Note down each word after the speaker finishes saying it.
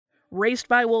Raised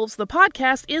by Wolves, the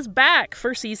podcast, is back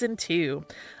for Season 2.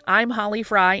 I'm Holly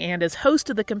Fry, and as host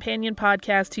of the companion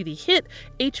podcast to the hit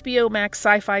HBO Max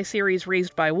sci-fi series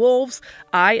Raised by Wolves,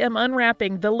 I am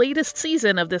unwrapping the latest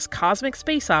season of this cosmic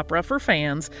space opera for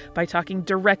fans by talking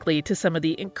directly to some of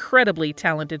the incredibly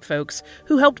talented folks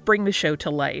who helped bring the show to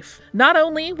life. Not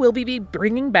only will we be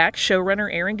bringing back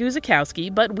showrunner Aaron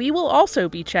Guzikowski, but we will also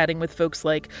be chatting with folks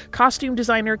like costume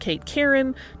designer Kate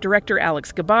Karen, director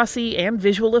Alex Gabassi, and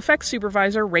visual effects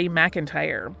supervisor Ray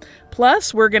McIntyre.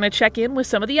 Plus, we're going to check in with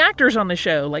some of the actors on the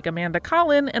show, like Amanda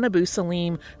Collin and Abu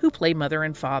Salim, who play mother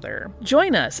and father.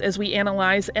 Join us as we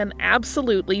analyze an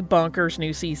absolutely bonkers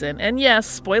new season. And yes,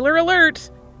 spoiler alert,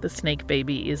 the snake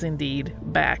baby is indeed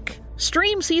back.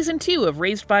 Stream Season 2 of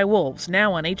Raised by Wolves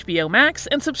now on HBO Max,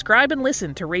 and subscribe and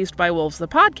listen to Raised by Wolves the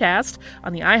podcast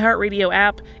on the iHeartRadio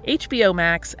app, HBO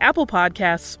Max, Apple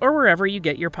Podcasts, or wherever you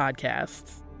get your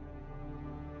podcasts.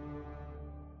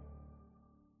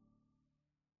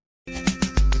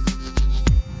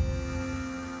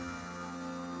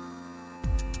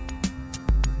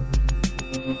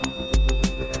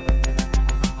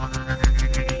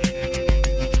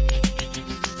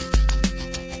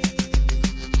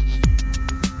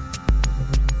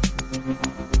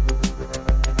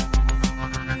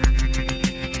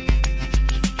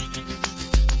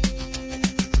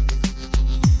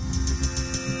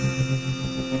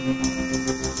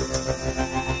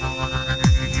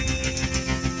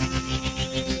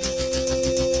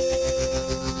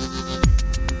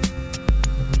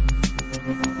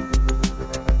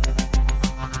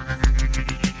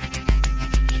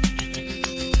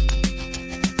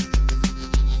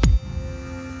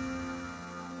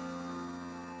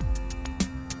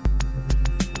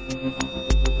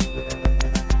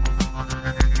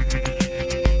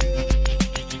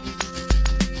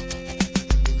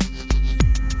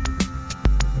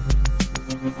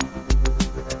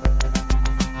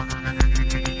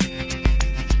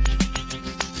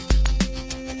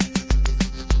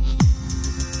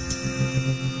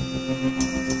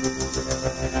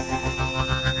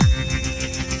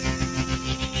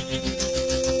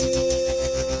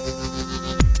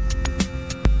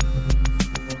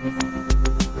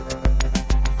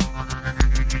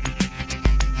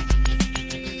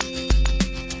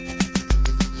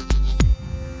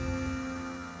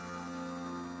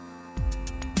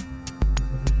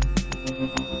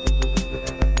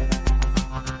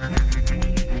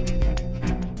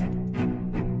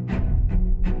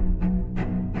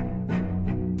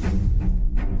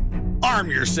 Arm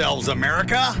yourselves,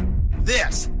 America.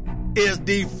 This is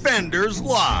Defenders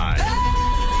Live.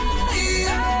 Hey,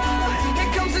 yeah.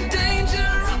 Here comes the danger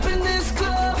up in this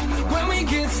club. When we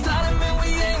get started, man, we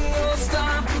ain't gonna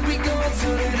stop. We gonna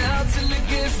turn it out till it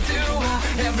gets too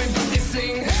hot. Everybody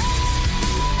sing,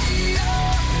 hey,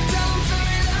 yeah. Tell them turn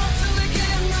it out till they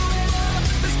can't no more.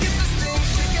 Let's get this thing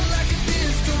shaking like a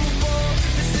disco ball.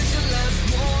 This is your last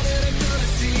warning, I'm gonna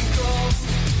see go.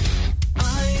 I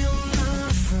am not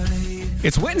afraid.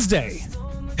 It's Wednesday.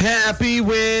 Happy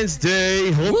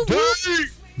Wednesday. Hump day.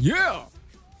 Yeah.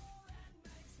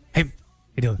 Hey, how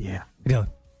you doing? Yeah. How you doing?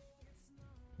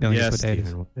 No, Yes, what day it is.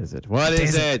 Steven, what is it? What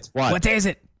is it? What day is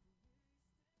it?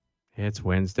 It's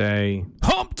Wednesday.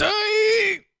 Hump day.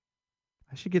 I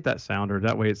should get that sounder.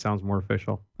 That way it sounds more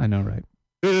official. I know, right?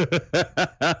 It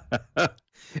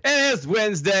is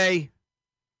Wednesday.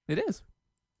 It is.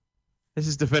 This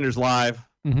is Defenders Live.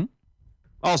 Mm-hmm.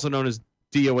 Also known as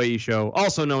DOAE Show.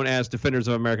 Also known as Defenders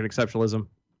of American Exceptionalism.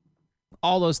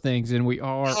 All those things, and we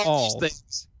are all. those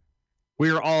things.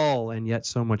 We are all, and yet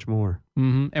so much more.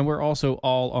 Mm-hmm. And we're also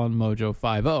all on Mojo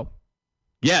 5.0.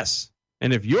 Yes.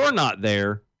 And if you're not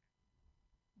there,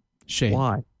 Shame.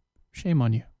 why? Shame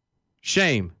on you.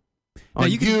 Shame. Now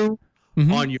On you you, can-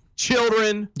 Mhm. on your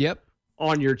children, Yep.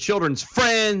 on your children's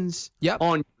friends, Yep.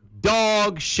 on your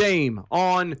dog. Shame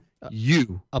on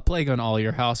you. A plague on all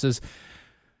your houses.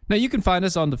 Now, you can find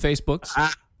us on the Facebooks.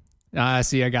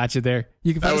 See, I got you there.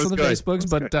 You can find us on the Facebooks,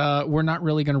 but we're not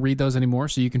really going to read those anymore,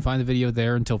 so you can find the video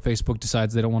there until Facebook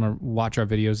decides they don't want to watch our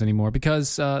videos anymore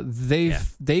because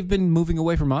they've been moving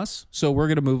away from us, so we're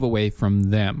going to move away from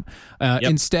them.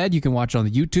 Instead, you can watch on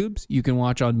the YouTubes. You can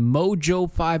watch on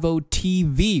Mojo50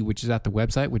 TV, which is at the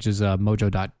website, which is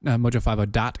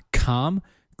mojo50.com.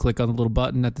 Click on the little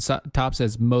button at the top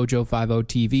says Mojo50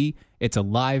 TV. It's a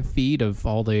live feed of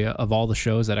all the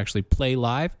shows that actually play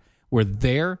live. We're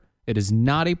there. It is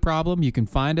not a problem. You can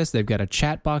find us. They've got a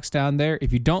chat box down there.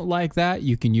 If you don't like that,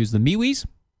 you can use the MeWes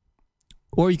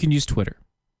or you can use Twitter.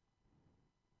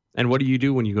 And what do you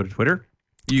do when you go to Twitter?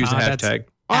 You use a hashtag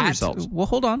on yourselves. Well,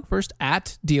 hold on. First,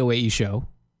 at DOAE Show.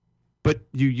 But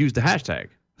you use the hashtag.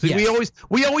 So Yes.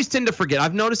 we always tend to forget.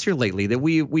 I've noticed here lately that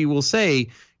we will say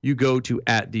you go to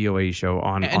 @DOA show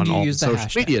on you all use the social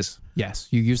hashtags. medias. Yes,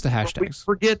 you use the But we hashtags.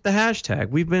 forget the hashtag.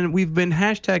 We've been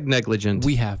hashtag negligent.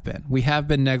 We have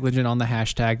been negligent on the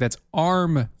hashtag. That's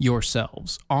arm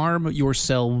yourselves. Arm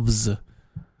yourselves.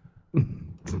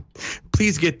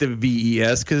 Please get the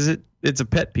VES because it's a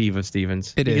pet peeve of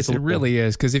Steven's. It is. It really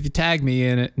is. Because if you tag me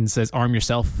in it and says arm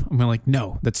yourself, I'm like,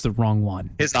 no, that's the wrong one.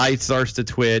 His eye starts to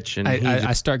twitch, and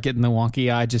I start getting the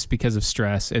wonky eye just because of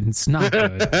stress, and it's not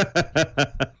good.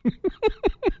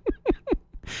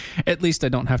 At least I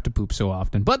don't have to poop so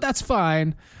often, but that's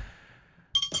fine.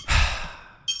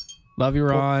 Love you,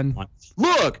 Ron.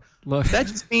 Look, Look. that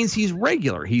just means he's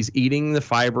regular. He's eating the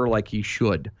fiber like he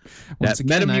should. Once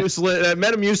That again,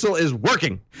 Metamucil is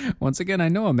working. Once again, I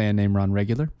know a man named Ron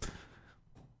Regular.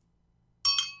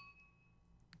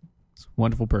 He's a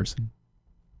wonderful person.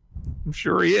 I'm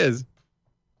sure he is,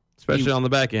 especially on the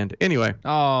back end. Anyway,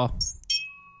 Oh,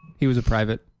 he was a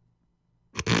private.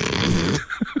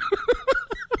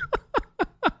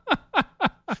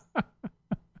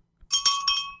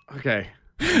 okay.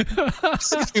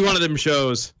 This is one of them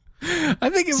shows. I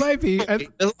think it might be. A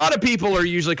lot of people are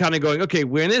usually kind of going, okay,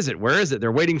 when is it? Where is it?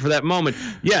 They're waiting for that moment.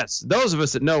 Yes, those of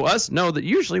us that know us know that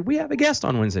usually we have a guest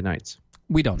on Wednesday nights.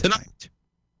 We don't. Tonight,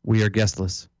 we are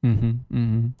guestless.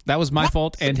 That was my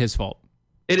fault and his fault.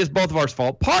 It is both of our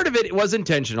fault. Part of it was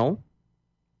intentional.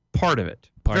 Part of it.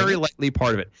 Very likely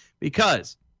part of it.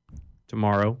 Because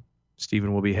tomorrow,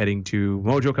 Stephen will be heading to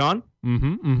MojoCon.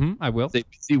 I will. It's a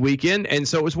busy weekend. And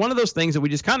so it was one of those things that we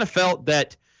just kind of felt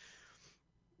that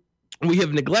we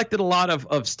have neglected a lot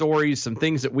of stories, some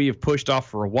things that we have pushed off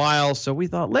for a while. So we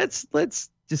thought, let's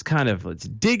just kind of let's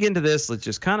dig into this. Let's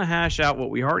just kind of hash out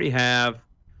what we already have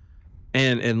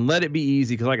and let it be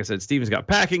easy. Because like I said, Steven's got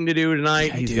packing to do tonight.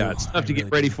 Yeah, He's got stuff to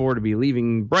get ready for, to be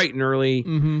leaving bright and early.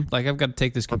 Like I've got to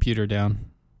take this computer down.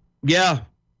 Yeah.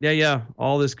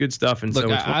 All this good stuff. And Look,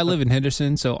 so I live in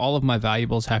Henderson, so all of my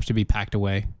valuables have to be packed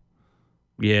away.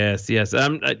 Yes.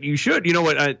 You should. You know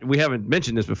what? We haven't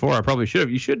mentioned this before. I probably should have.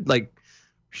 You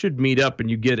should meet up and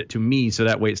you get it to me so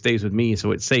that way it stays with me,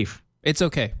 so it's safe. It's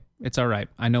okay. It's all right.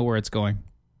 I know where it's going.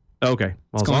 Okay.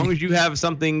 Well, as long as you have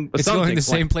something. It's going the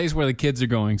same place where the kids are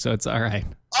going, so it's all right.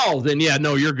 Oh, then yeah.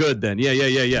 No, you're good then.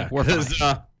 Yeah. We're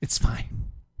fine. It's fine.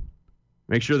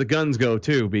 Make sure the guns go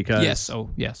too, because Yes.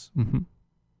 Oh, yes. Mm-hmm.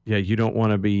 Yeah, you don't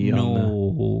want to be on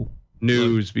the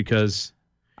news because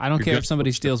I don't care if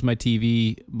somebody steals my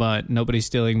TV, but nobody's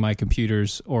stealing my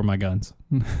computers or my guns.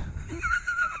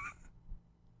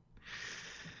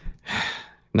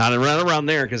 Not around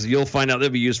there, because you'll find out they'll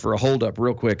be used for a holdup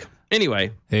real quick.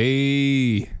 Anyway.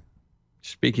 Hey.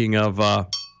 Speaking of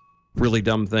really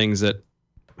dumb things that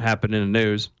happen in the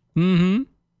news. Mm-hmm.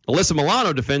 Alyssa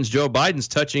Milano defends Joe Biden's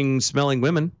touching, smelling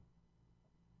women.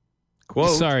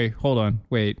 Quote. Sorry, hold on.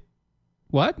 Wait.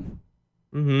 What?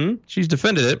 Mm-hmm. She's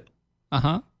defended it.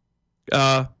 Uh-huh.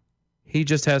 He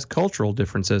just has cultural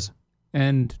differences.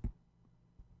 And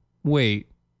wait,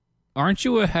 aren't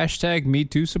you a hashtag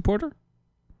 #MeToo supporter?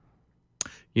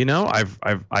 You know,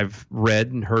 I've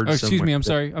read and heard. Oh, excuse me. I'm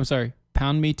sorry.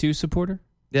 Pound #MeToo supporter?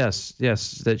 Yes.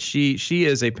 That she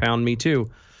is a pound me too.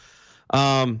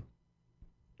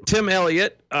 Tim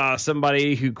Elliott,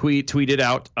 somebody who tweeted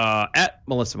out at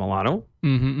Melissa Milano,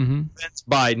 defends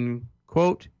Biden,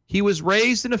 quote, he was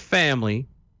raised in a family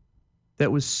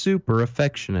that was super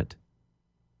affectionate.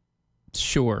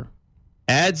 Sure.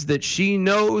 Adds that she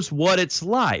knows what it's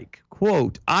like.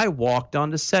 Quote, I walked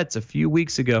onto sets a few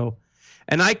weeks ago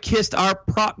and I kissed our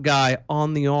prop guy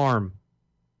on the arm.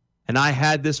 And I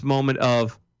had this moment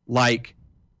of, like,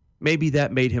 maybe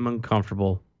that made him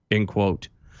uncomfortable, end quote.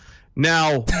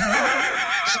 Now,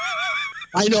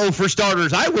 I know for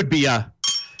starters, I would be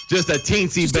just a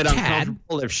teensy bit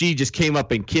uncomfortable if she just came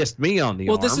up and kissed me on the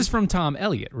arm. Well, this is from Tom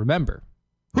Elliott, remember?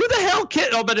 Who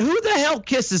the hell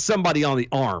kisses somebody on the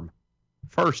arm?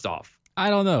 First off. I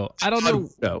don't know.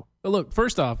 No. Look,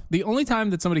 first off, the only time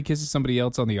that somebody kisses somebody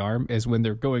else on the arm is when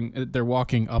they're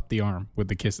walking up the arm with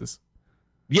the kisses.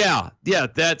 Yeah,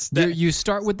 that's that. You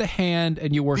start with the hand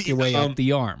and you work your way up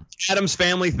the arm. Addams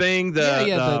Family thing.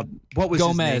 What was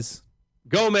Gomez? His name?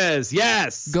 Gomez,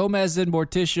 yes. Gomez and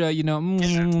Morticia,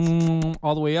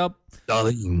 all the way up.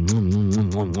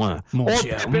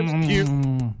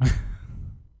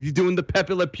 You doing the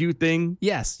Pepe Le Pew thing?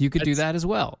 Yes, you could do that as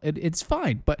well. It's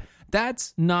fine, but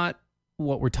that's not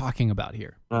what we're talking about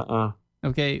here.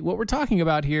 Okay, what we're talking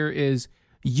about here is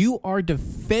you are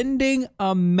defending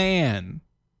a man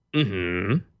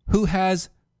who has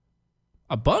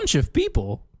a bunch of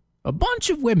people, a bunch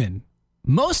of women,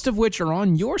 most of which are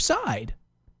on your side,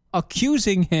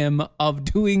 accusing him of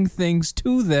doing things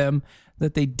to them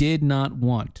that they did not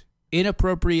want.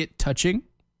 Inappropriate touching,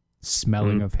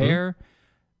 smelling of hair,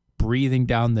 breathing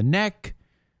down the neck,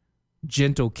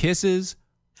 gentle kisses,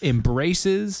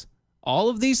 embraces, all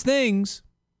of these things.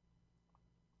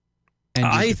 And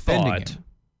you're defending him.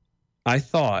 I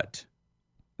thought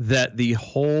that the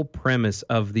whole premise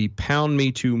of the Pound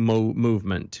Me Too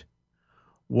movement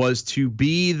was to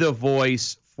be the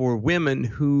voice for women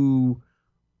who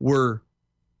were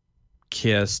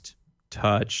kissed,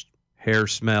 touched, hair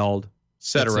smelled, et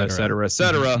cetera,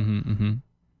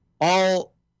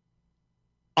 all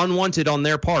unwanted on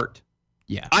their part.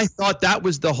 Yeah. I thought that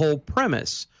was the whole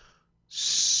premise.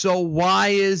 So why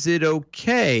is it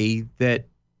okay that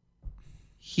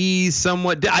he's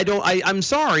somewhat... I'm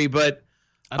sorry, but...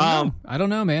 I don't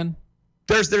know, man.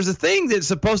 There's a thing that's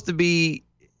supposed to be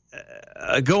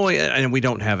going, and we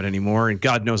don't have it anymore, and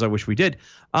God knows I wish we did.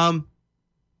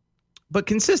 But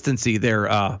consistency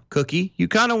there, Cookie. You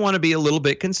kind of want to be a little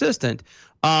bit consistent.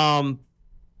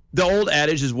 The old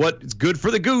adage is what's good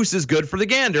for the goose is good for the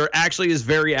gander actually is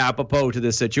very apropos to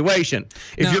this situation.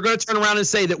 If you're going to turn around and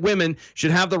say that women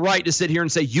should have the right to sit here and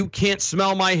say, you can't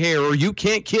smell my hair, or you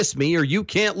can't kiss me, or you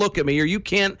can't look at me, or you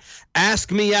can't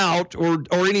ask me out or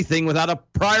anything without a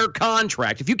prior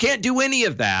contract. If you can't do any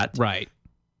of that, right,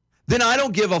 then I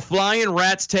don't give a flying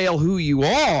rat's tail who you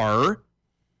are.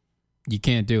 You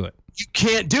can't do it. You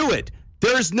can't do it.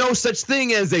 There's no such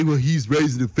thing as he's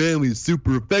raising a family, is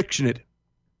super affectionate.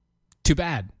 Too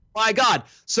bad. My God.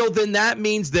 So then that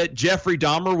means that Jeffrey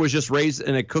Dahmer was just raised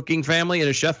in a cooking family, in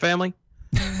a chef family?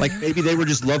 Like maybe they were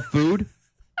just love food?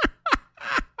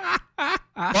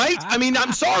 Right? I mean,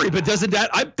 I'm sorry, but doesn't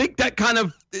that, I think that kind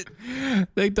of,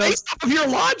 based off of your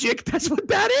logic, that's what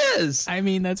that is. I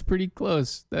mean, that's pretty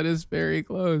close. That is very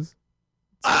close.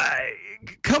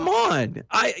 Come on.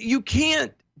 You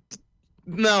can't.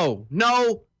 No,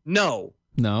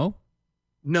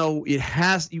 it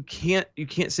has. You can't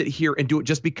sit here and do it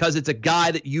just because it's a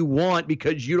guy that you want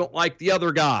because you don't like the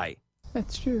other guy.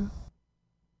 That's true.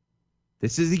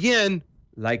 This is, again,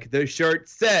 like the shirt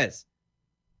says,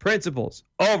 principles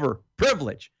over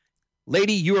privilege.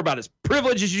 Lady, you are about as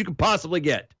privileged as you can possibly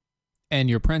get. And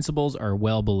your principles are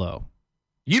well below.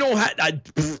 You don't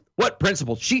have what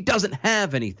principles? She doesn't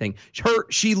have anything.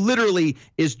 She literally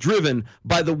is driven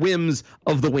by the whims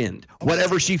of the wind.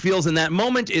 Whatever she feels in that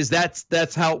moment is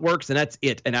that's how it works, and that's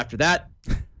it. And after that,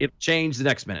 it'll change the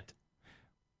next minute.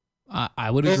 I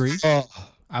would agree.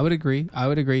 I would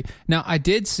agree. Now, I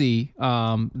did see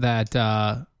that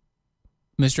Mr.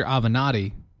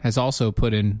 Avenatti has also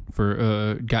put in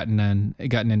for gotten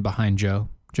in behind Joe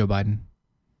Biden.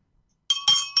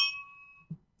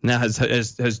 Now,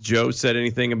 has Joe said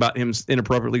anything about him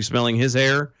inappropriately smelling his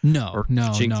hair? No.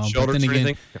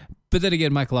 But then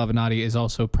again, Michael Avenatti is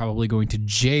also probably going to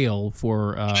jail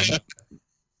for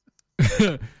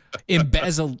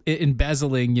embezzling,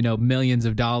 millions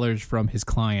of dollars from his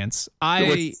clients.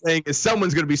 What he's saying is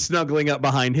someone's going to be snuggling up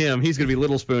behind him. He's going to be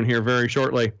Little Spoon here very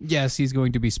shortly. Yes, he's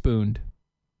going to be spooned,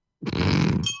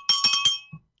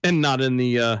 and not in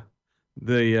the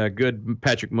good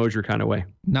Patrick Mosier kind of way.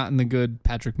 Not in the good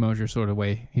Patrick Mosier sort of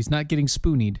way. He's not getting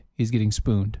spoonied. He's getting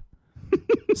spooned.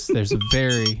 There's a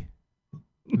very,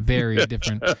 very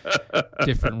different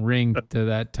ring to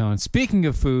that tone. Speaking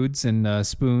of foods and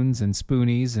spoons and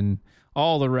spoonies and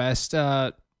all the rest,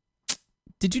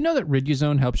 did you know that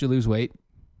Riduzone helps you lose weight?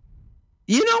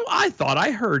 I thought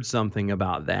I heard something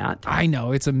about that. I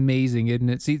know. It's amazing, isn't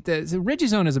it? See,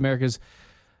 Riduzone is America's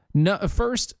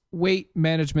first weight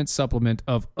management supplement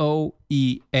of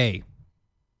OEA.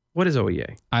 What is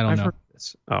OEA? I don't know. Heard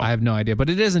this. Oh. I have no idea, but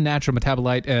it is a natural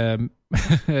metabolite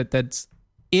that's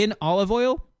in olive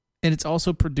oil, and it's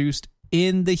also produced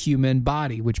in the human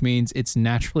body, which means it's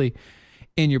naturally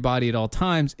in your body at all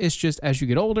times. It's just as you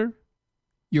get older,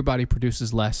 your body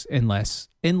produces less and less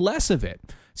and less of it.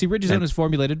 See, Riduzone is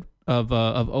formulated of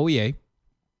OEA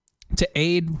to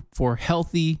aid for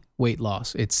healthy weight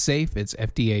loss. It's safe. It's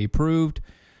FDA approved.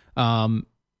 And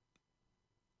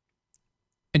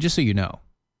just so you know,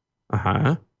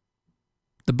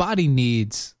 the body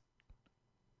needs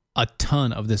a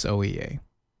ton of this OEA.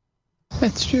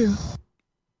 That's true.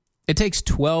 It takes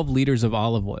 12 liters of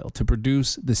olive oil to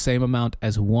produce the same amount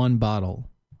as one bottle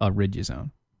of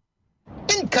Riduzone.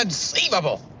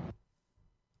 Inconceivable!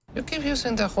 You keep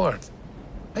using that word.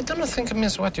 I don't think it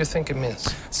means what you think it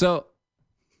means. So,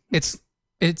 it's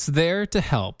there to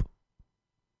help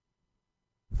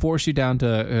force down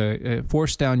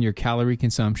your calorie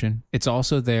consumption. It's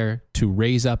also there to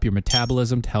raise up your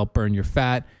metabolism to help burn your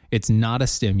fat. It's not a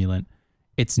stimulant.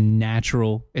 It's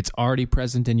natural. It's already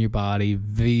present in your body.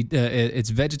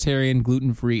 It's vegetarian,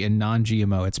 gluten-free, and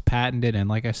non-GMO. It's patented, and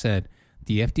like I said,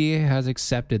 the FDA has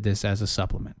accepted this as a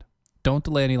supplement. Don't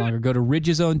delay any longer. Go to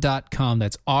riduzone.com.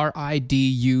 That's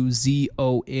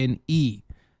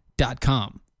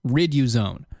RIDUZONE.com.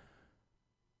 Riduzone.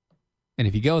 And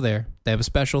if you go there, they have a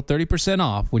special 30%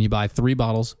 off when you buy 3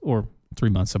 bottles or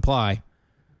 3 months supply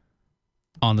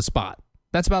on the spot.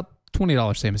 That's about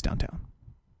 $20 same as downtown.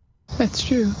 That's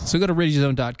true. So go to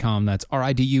riduzone.com. That's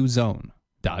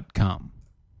RIDUZone.com.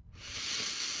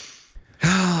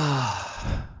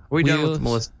 Are we done with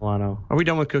Melissa Milano? Are we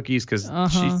done with cookies? Because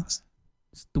she's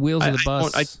the wheels of the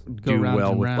bus go round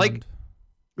and round. Like,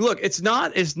 look, it's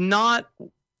not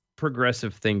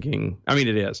progressive thinking. I mean,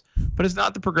 it is, but it's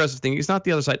not the progressive thinking. It's not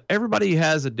the other side. Everybody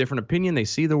has a different opinion. They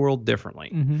see the world differently.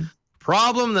 Mm-hmm.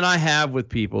 Problem that I have with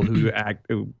people who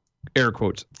air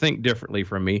quotes, think differently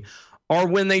from me, are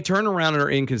when they turn around and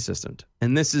are inconsistent.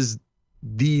 And this is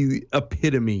the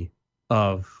epitome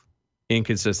of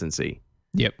inconsistency.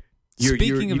 Yep.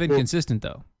 Speaking of inconsistent,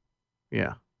 though.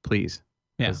 Yeah, please.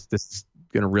 Yeah. This is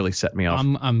going to really set me off.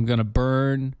 I'm going to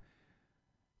burn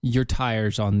your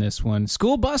tires on this one.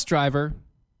 School bus driver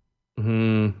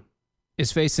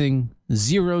is facing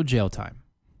 0 jail time.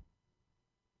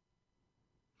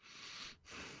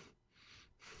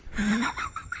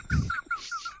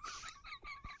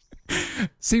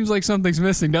 Seems like something's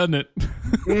missing, doesn't it?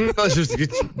 Let's just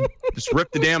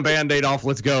rip the damn Band-Aid off.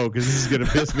 Let's go, because this is going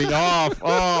to piss me off.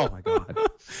 Oh, my God.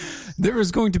 There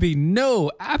is going to be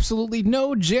absolutely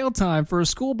no jail time for a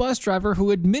school bus driver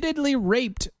who admittedly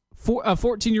raped a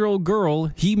 14-year-old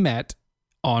girl he met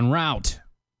en route.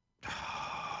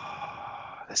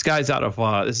 This guy's out of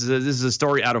this is a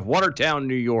story out of Watertown,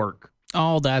 New York.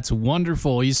 Oh, that's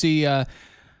wonderful. You see,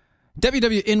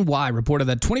 WWNY reported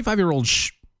that 25-year-old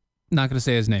not going to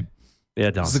say his name.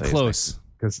 Yeah, don't say close.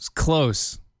 It's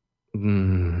close.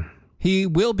 He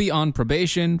will be on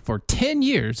probation for 10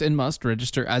 years and must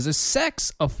register as a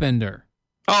sex offender.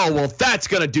 Oh, well, that's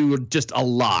going to do just a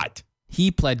lot.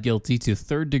 He pled guilty to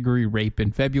third-degree rape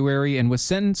in February and was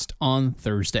sentenced on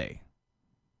Thursday.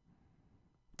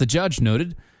 The judge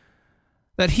noted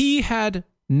that he had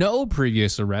no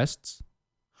previous arrests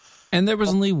and there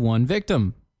was only one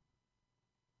victim.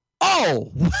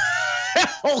 Oh,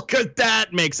 hell, could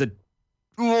that makes it...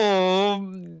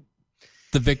 The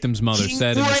victim's mother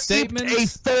said in a statement, a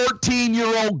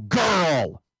 14-year-old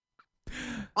girl.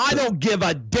 I don't give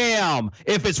a damn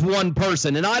if it's one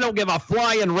person, and I don't give a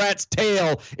flying rat's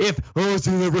tail if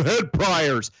she never had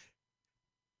priors.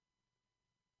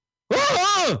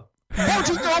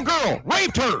 14-year-old girl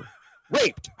raped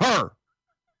her.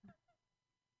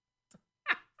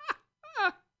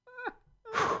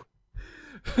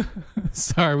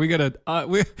 Sorry, we gotta.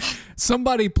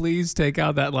 Somebody please take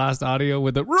out that last audio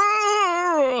with the.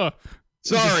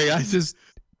 Sorry, I just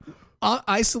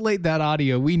isolate that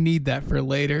audio. We need that for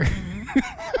later.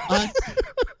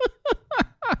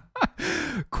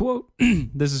 Quote: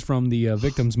 this is from the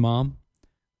victim's mom.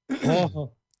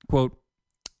 Quote: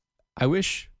 I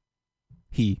wish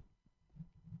he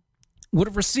would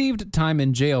have received time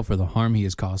in jail for the harm he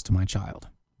has caused to my child.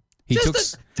 He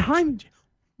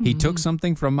took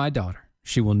something from my daughter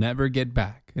she will never get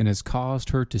back and has caused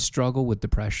her to struggle with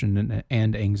depression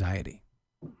and anxiety.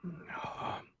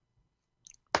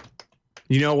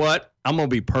 You know what? I'm going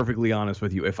to be perfectly honest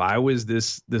with you. If I was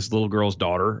this little girl's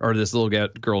daughter or this little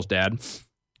girl's dad,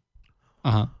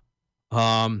 I'd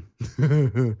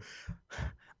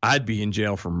be in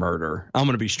jail for murder. I'm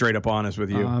going to be straight up honest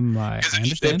with you. I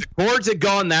understand. If the courts had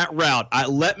gone that route,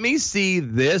 let me see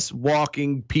this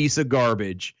walking piece of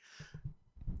garbage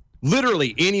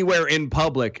literally anywhere in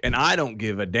public, and I don't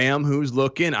give a damn who's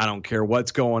looking. I don't care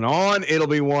what's going on. It'll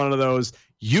be one of those,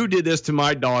 you did this to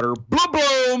my daughter, boom,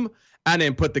 boom, and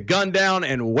then put the gun down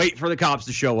and wait for the cops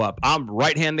to show up. I'm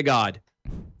right hand to God.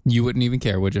 You wouldn't even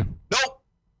care, would you? Nope.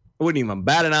 I wouldn't even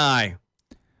bat an eye.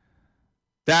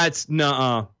 That's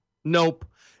nope.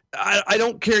 I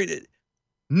don't care.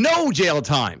 No jail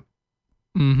time.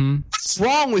 What's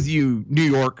wrong with you, New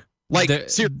York? Like,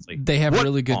 seriously. They have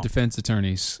really good defense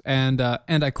attorneys. And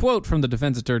I quote from the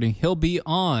defense attorney, he'll be a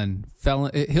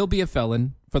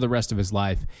felon for the rest of his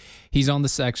life. He's on the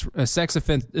sex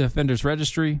offenders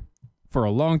registry for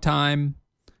a long time.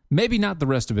 Maybe not the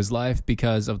rest of his life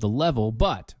because of the level,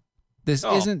 but this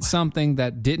isn't something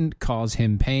that didn't cause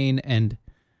him pain, and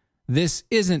this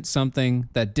isn't something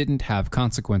that didn't have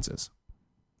consequences.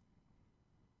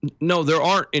 No, there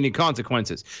aren't any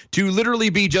consequences. To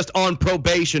literally be just on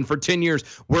probation for 10 years,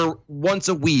 where once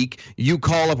a week you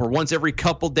call up, or once every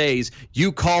couple days,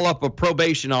 you call up a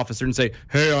probation officer and say,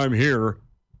 hey, I'm here.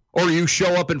 or you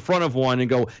show up in front of one and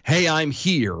go, hey, I'm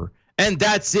here. And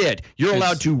that's it. You're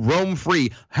allowed to roam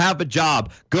free, have a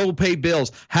job, go pay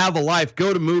bills, have a life,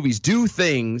 go to movies, do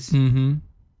things in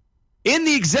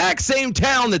the exact same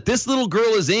town that this little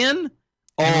girl is in.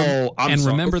 And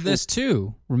remember this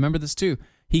too.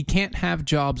 He can't have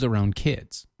jobs around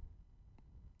kids.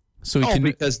 So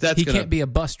he can't be a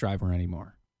bus driver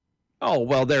anymore. Oh,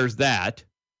 well, there's that.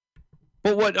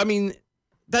 But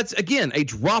that's, again, a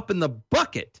drop in the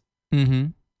bucket. Mm-hmm.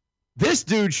 This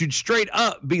dude should straight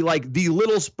up be like the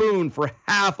little spoon for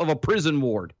half of a prison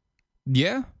ward.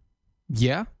 Yeah.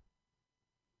 Yeah.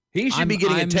 He should be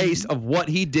getting a taste of what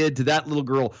he did to that little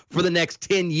girl for the next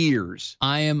 10 years.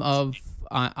 I am of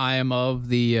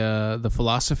the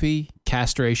philosophy,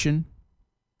 castration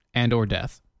and or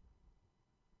death.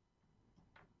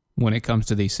 When it comes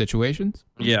to these situations.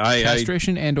 Yeah,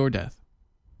 castration and or death.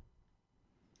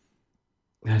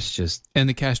 That's just... And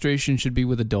the castration should be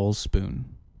with a dull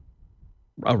spoon.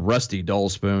 A rusty dull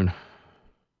spoon.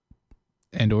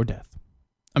 And or death.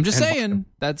 I'm just saying.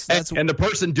 That's and the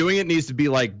person doing it needs to be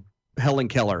like Helen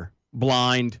Keller.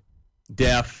 Blind,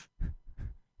 deaf,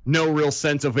 no real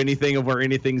sense of anything of where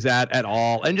anything's at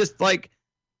all. And just like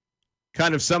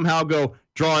kind of somehow go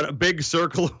drawing a big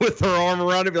circle with her arm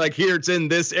around it, be like, here, it's in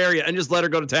this area, and just let her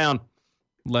go to town.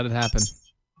 Let it happen.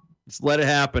 Just let it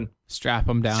happen. Strap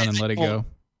him down and let it go.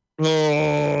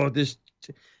 Oh, this...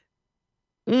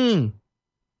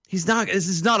 This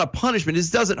is not a punishment. This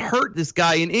doesn't hurt this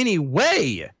guy in any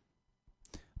way.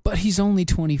 But he's only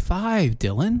 25,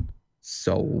 Dylan.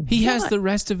 So he has the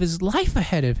rest of his life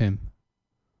ahead of him.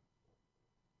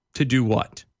 To do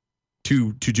what?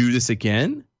 To do this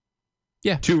again?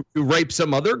 Yeah. To rape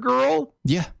some other girl?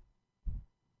 Yeah.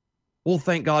 Well,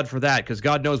 thank God for that, because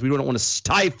God knows we don't want to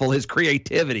stifle his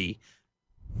creativity.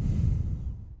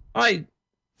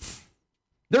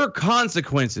 There are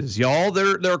consequences, y'all.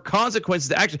 There are consequences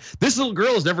to action. This little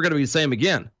girl is never going to be the same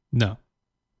again. No.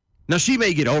 Now, she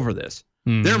may get over this.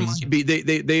 Mm-hmm. There might be,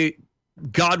 they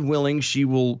God willing, she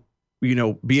will,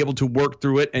 be able to work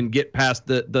through it and get past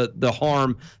the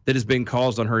harm that has been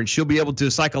caused on her, and she'll be able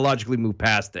to psychologically move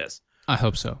past this. I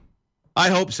hope so. I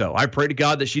hope so. I pray to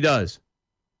God that she does.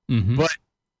 Mm-hmm. But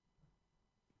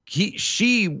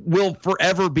she will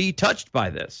forever be touched by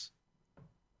this.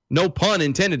 No pun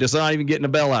intended. It's not even getting a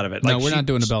bell out of it. No, we're not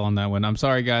doing a bell on that one. I'm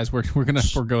sorry, guys. We're going to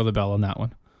forego the bell on that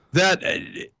one. That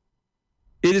it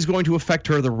is going to affect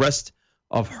her the rest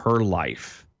of her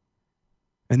life.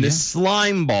 And this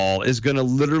slime ball is going to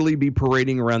literally be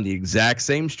parading around the exact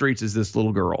same streets as this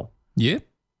little girl. Yeah.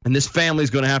 And this family is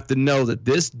going to have to know that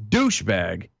this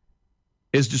douchebag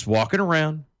is just walking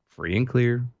around free and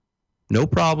clear. No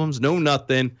problems, no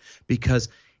nothing, because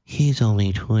he's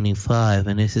only 25,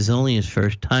 and this is only his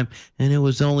first time, and it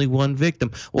was only one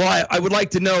victim. Well, I would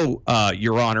like to know,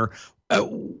 Your Honor, at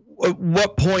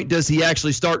what point does he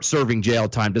actually start serving jail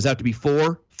time? Does it have to be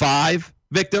 4, 5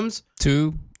 victims?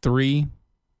 2, 3.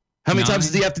 How many times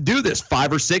does he have to do this?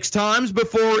 5 or 6 times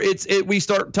before we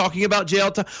start talking about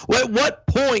jail time? Well, at what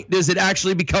point does it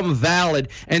actually become valid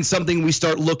and something we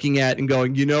start looking at and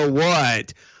going, you know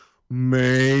what?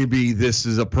 Maybe this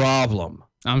is a problem.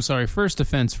 I'm sorry. First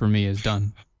offense for me is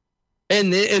done.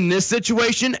 And in this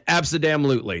situation,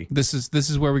 absolutely. This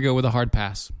is where we go with a hard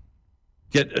pass.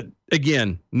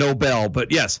 Again, no bell,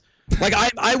 but yes. Like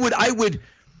I would.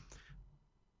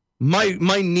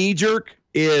 My knee jerk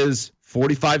is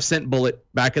 45-cent bullet,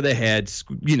 back of the head.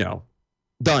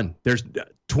 Done. There's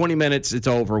 20 minutes. It's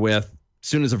over with. As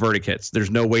soon as the verdict hits,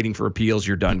 there's no waiting for appeals.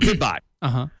 You're done. Goodbye.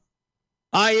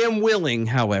 I am willing,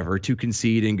 however, to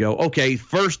concede and go, okay,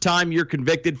 first time you're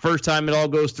convicted, first time it all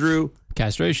goes through.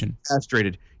 Castration.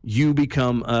 Castrated. You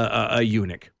become a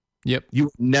eunuch. Yep. You're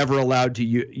never allowed to,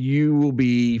 you will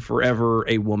be forever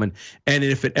a woman. And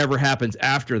if it ever happens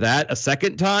after that, a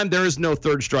second time, there is no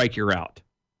third strike, you're out.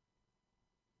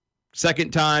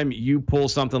 Second time you pull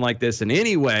something like this in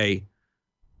any way,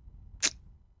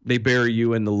 they bury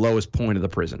you in the lowest point of the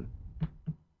prison.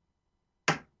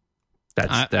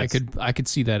 I could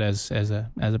see that as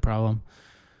a problem,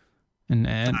 and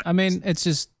I mean it's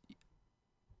just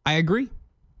I agree.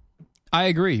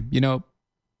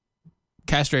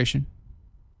 Castration,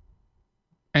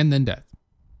 and then death.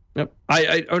 Yep.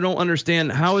 I don't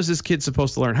understand, how is this kid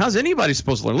supposed to learn? How's anybody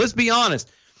supposed to learn? Let's be honest.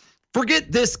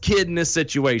 Forget this kid in this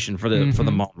situation for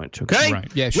the moment. Okay. Right.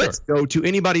 Yeah. Sure. Let's go to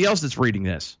anybody else that's reading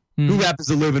this who happens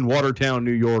to live in Watertown,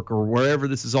 New York, or wherever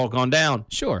this has all gone down.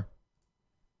 Sure.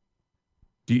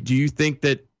 Do you think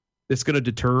that it's going to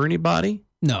deter anybody?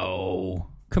 No.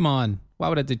 Come on. Why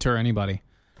would it deter anybody?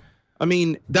 I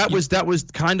mean, that was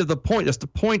kind of the point. That's the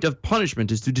point of punishment,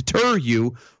 is to deter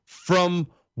you from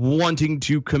wanting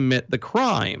to commit the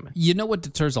crime. You know what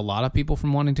deters a lot of people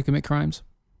from wanting to commit crimes?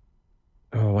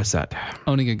 Oh, what's that?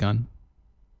 Owning a gun.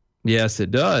 Yes,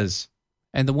 it does.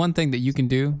 And the one thing that you can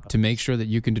do to make sure that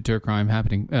you can deter crime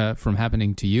from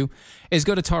happening to you is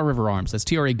go to Tar River Arms. That's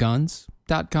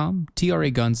TRAGuns.com,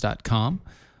 TRAGuns.com.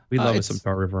 We love some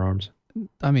Tar River Arms.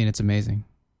 I mean, it's amazing.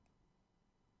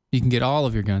 You can get all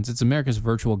of your guns. It's America's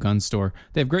virtual gun store.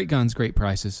 They have great guns, great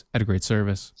prices, at a great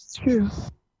service. It's true.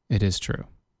 It is true.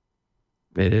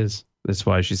 It is. That's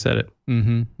why she said it.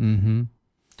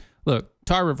 Look,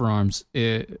 Tar River Arms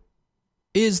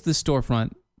is the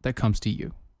storefront that comes to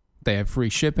you. They have free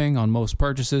shipping on most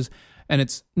purchases, and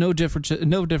it's no difference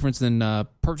than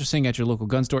purchasing at your local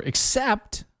gun store,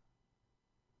 except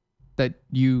that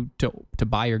to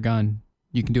buy your gun,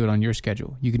 you can do it on your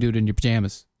schedule. You can do it in your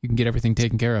pajamas. You can get everything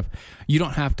taken care of. You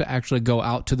don't have to actually go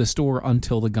out to the store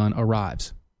until the gun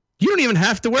arrives. You don't even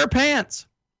have to wear pants.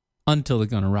 Until the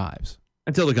gun arrives.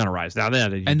 Until the gun arrives. Now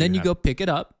then, then you go pick it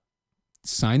up,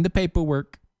 sign the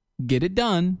paperwork, get it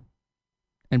done,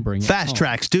 and bring it Fast home.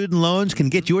 Track Student Loans can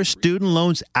get your student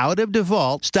loans out of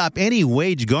default, stop any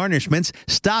wage garnishments,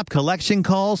 stop collection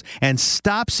calls, and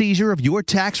stop seizure of your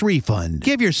tax refund.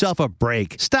 Give yourself a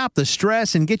break. Stop the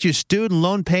stress and get your student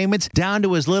loan payments down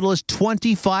to as little as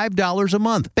 $25 a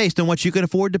month based on what you can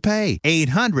afford to pay.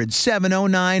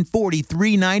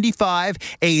 800-709-4395,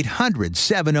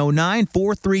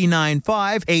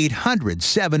 800-709-4395,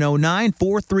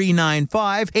 800-709-4395,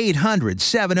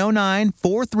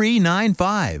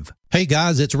 800-709-4395. Hey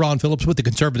guys, it's Ron Phillips with the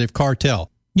Conservative Cartel.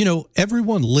 You know,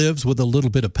 everyone lives with a little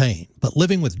bit of pain, but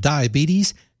living with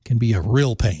diabetes can be a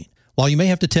real pain. While you may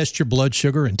have to test your blood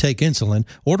sugar and take insulin,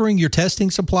 ordering your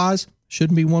testing supplies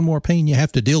shouldn't be one more pain you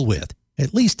have to deal with.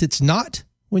 At least it's not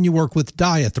when you work with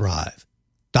Diathrive.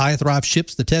 Diathrive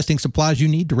ships the testing supplies you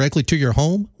need directly to your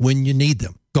home when you need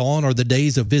them. Gone are the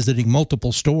days of visiting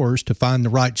multiple stores to find the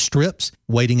right strips,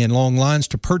 waiting in long lines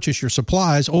to purchase your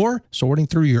supplies, or sorting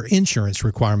through your insurance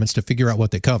requirements to figure out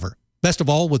what they cover. Best of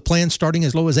all, with plans starting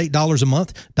as low as $8 a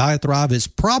month, Diathrive is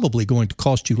probably going to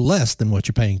cost you less than what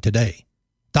you're paying today.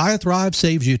 Diathrive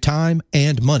saves you time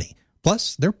and money.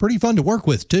 Plus, they're pretty fun to work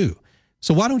with, too.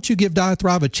 So why don't you give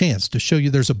Diathrive a chance to show you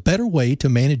there's a better way to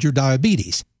manage your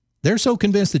diabetes? They're so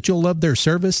convinced that you'll love their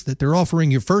service that they're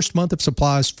offering your first month of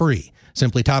supplies free.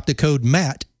 Simply type the code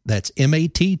MATT, that's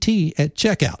M-A-T-T, at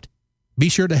checkout. Be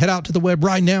sure to head out to the web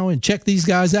right now and check these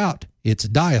guys out. It's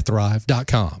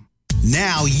Diathrive.com.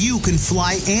 Now you can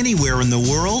fly anywhere in the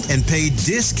world and pay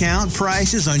discount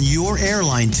prices on your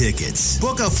airline tickets.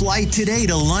 Book a flight today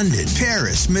to London,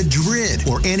 Paris, Madrid,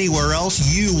 or anywhere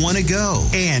else you want to go.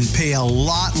 And pay a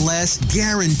lot less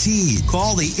guaranteed.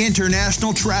 Call the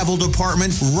International Travel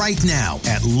Department right now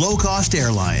at Low Cost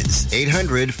Airlines.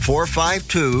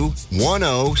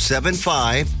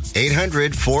 800-452-1075.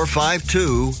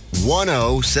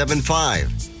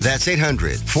 800-452-1075. That's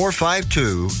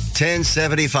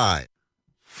 800-452-1075.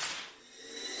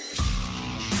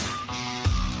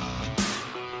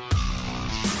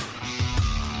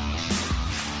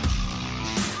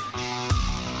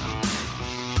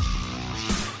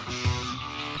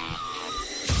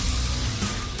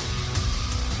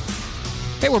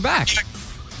 Hey, we're back.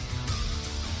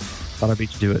 Thought I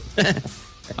beat you to it.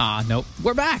 Nope.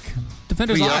 We're back.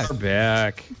 Defenders We Live. are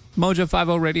back. Mojo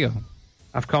 50 Radio.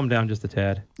 I've calmed down just a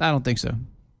tad. I don't think so.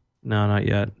 No, not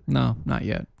yet. No, not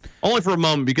yet. Only for a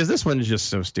moment, because this one is just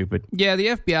so stupid. Yeah, the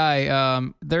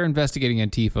FBI, they're investigating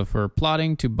Antifa for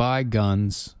plotting to buy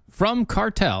guns from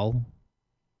cartel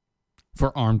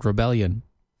for armed rebellion.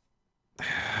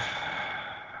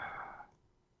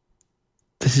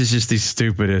 This is just the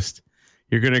stupidest.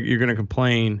 You're gonna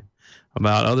complain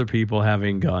about other people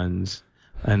having guns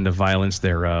and the violence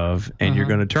thereof, and you're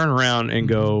gonna turn around and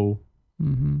go,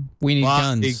 we need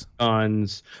guns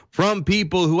from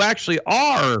people who actually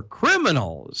are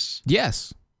criminals.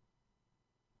 Yes.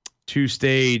 To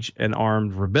stage an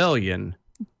armed rebellion.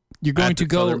 You're going to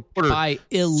go buy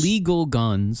illegal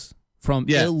guns from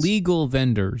illegal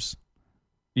vendors.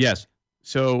 Yes.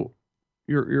 So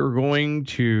you're going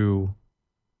to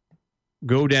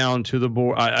go down to the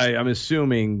border. I'm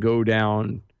assuming go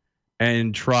down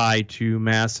and try to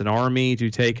mass an army to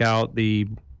take out the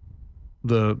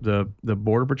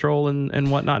border patrol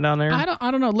and whatnot down there.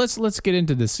 I don't know. Let's get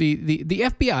into this. See, the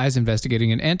FBI is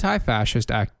investigating an anti-fascist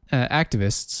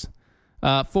activists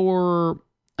for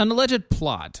an alleged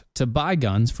plot to buy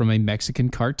guns from a Mexican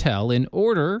cartel in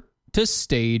order to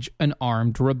stage an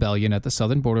armed rebellion at the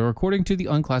southern border, according to the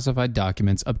unclassified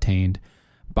documents obtained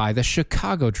by the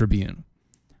Chicago Tribune.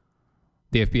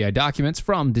 The FBI documents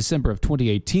from December of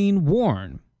 2018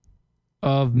 warn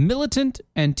of militant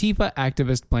Antifa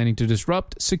activists planning to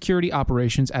disrupt security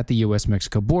operations at the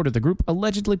U.S.-Mexico border. The group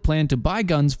allegedly planned to buy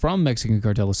guns from Mexican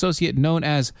cartel associate known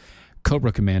as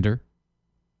Cobra Commander.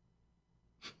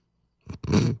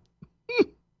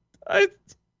 I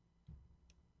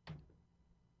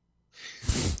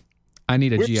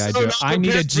need a G.I. Joe. I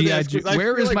need a G.I. Joe.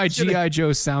 Where is my G.I.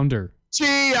 Joe sounder?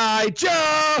 G.I.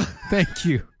 Joe! Thank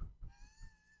you.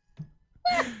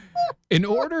 In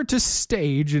order to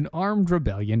stage an armed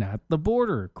rebellion at the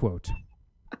border, quote.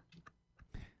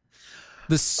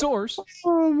 The source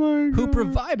who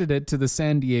provided it to the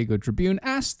San Diego Tribune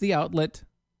asked the outlet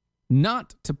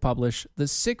not to publish the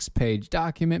 6-page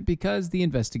document because the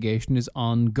investigation is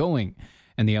ongoing.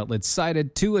 And the outlet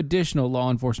cited 2 additional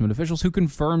law enforcement officials who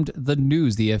confirmed the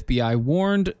news. The FBI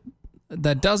warned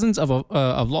that dozens of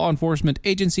law enforcement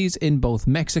agencies in both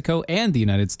Mexico and the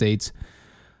United States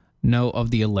know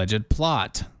of the alleged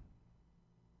plot.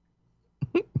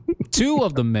 2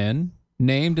 of the men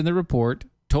named in the report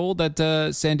told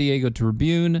that San Diego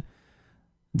Tribune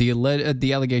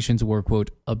the allegations were,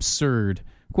 quote, absurd.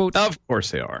 Quote, of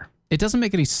course they are. It doesn't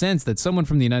make any sense that someone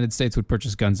from the United States would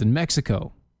purchase guns in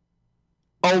Mexico.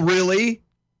 Oh, really?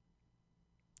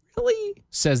 Really?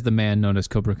 Says the man known as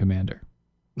Cobra Commander.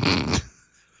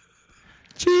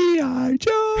 G.I.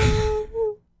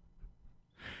 Joe!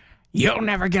 You'll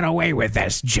never get away with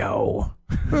this, Joe.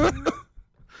 And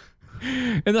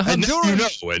the Honduran... And you know,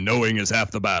 and knowing is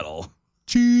half the battle.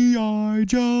 G.I.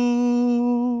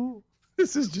 Joe.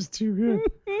 This is just too good.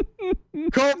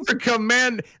 Cobra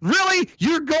Commander. Really?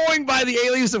 You're going by the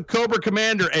alias of Cobra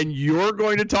Commander and you're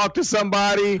going to talk to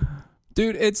somebody?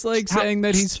 Dude, it's like saying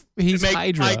that he's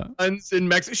Hydra. Guns in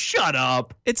Mexico. Shut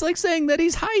up. It's like saying that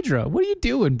he's Hydra. What are you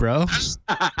doing, bro?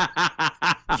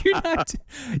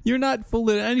 You're not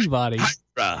fooling anybody.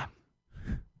 Hydra.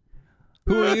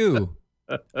 Who are you?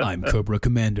 I'm Cobra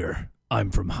Commander.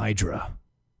 I'm from Hydra.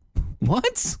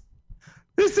 What?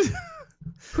 This is...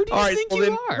 Who do you think you are?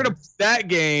 If we're going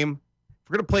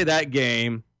to play that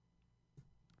game,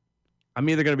 I'm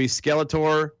either going to be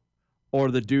Skeletor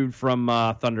or the dude from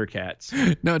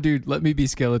Thundercats. No, dude, let me be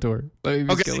Skeletor.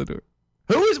 Skeletor.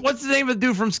 What's the name of the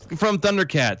dude from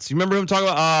Thundercats? You remember who I'm talking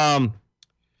about?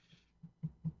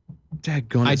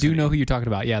 I do know who you're talking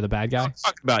about. Yeah, the bad guy.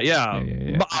 Yeah.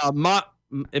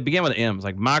 It began with an M. It's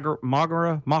like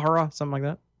Mahara, something like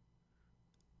that.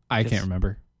 I can't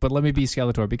remember. But let me be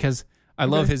Skeletor because I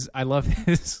love his laugh.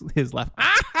 Love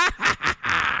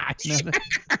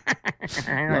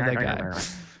that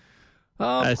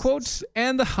guy. Quote,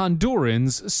 and the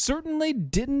Hondurans certainly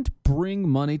didn't bring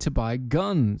money to buy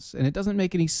guns, and it doesn't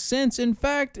make any sense. In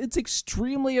fact, it's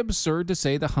extremely absurd to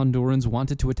say the Hondurans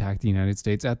wanted to attack the United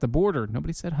States at the border.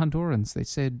 Nobody said Hondurans. They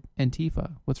said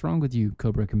Antifa. What's wrong with you,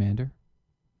 Cobra Commander?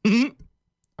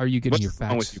 Are you getting your facts? What's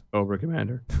wrong with you, Cobra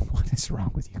Commander? What is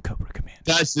wrong with you, Cobra Commander?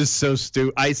 That's just so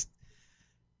stupid.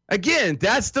 Again,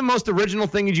 that's the most original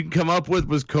thing you can come up with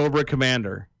was Cobra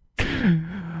Commander.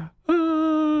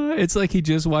 It's like he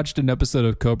just watched an episode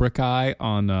of Cobra Kai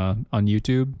on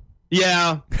YouTube.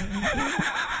 Yeah.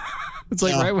 It's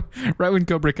like right when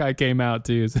Cobra Kai came out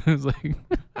too. So it was like,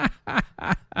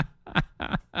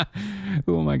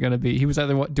 who am I gonna be? He was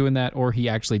either doing that or he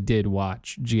actually did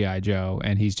watch G.I. Joe,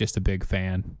 and he's just a big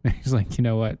fan. He's like, you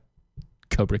know what,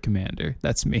 Cobra Commander,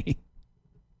 that's me.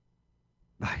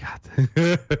 I got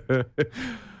that.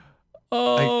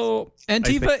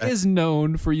 Antifa is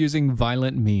known for using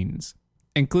violent means,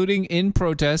 including in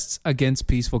protests against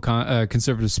peaceful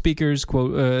conservative speakers,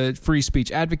 quote, free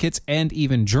speech advocates, and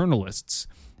even journalists.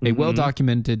 A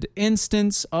well-documented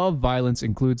instance of violence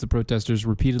includes the protesters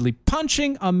repeatedly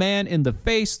punching a man in the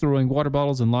face, throwing water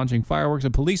bottles and launching fireworks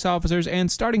at police officers,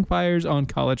 and starting fires on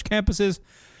college campuses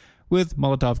with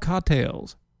Molotov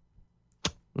cocktails.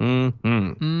 The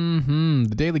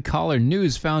Daily Caller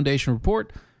News Foundation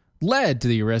report led to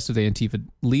the arrest of the Antifa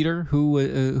leader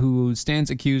who stands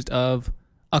accused of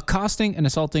accosting and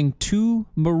assaulting 2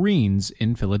 Marines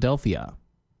in Philadelphia.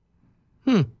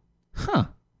 Huh.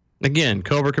 Again,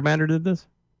 Cobra Commander did this?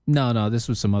 No, this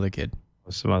was some other kid.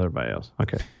 Some other else.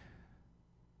 Okay.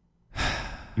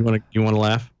 You want to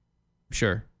laugh?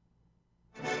 Sure.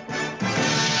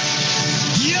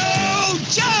 Yo,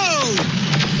 Joe!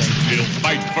 We'll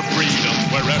fight for freedom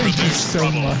wherever there's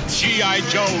trouble. G.I.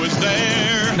 Joe is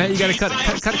there. Now you gotta cut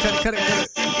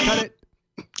it.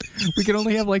 We can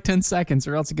only have like 10 seconds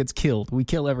or else it gets killed. We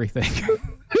kill everything.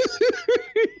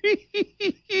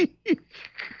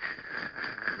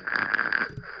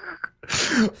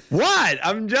 What?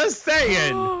 I'm just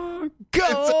saying.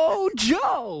 Go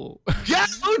Joe!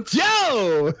 Go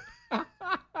Joe!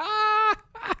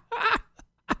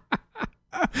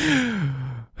 I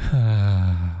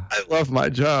love my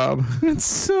job. It's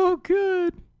so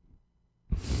good.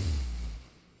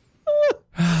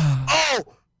 Oh!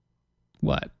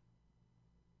 What?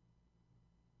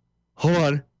 Hold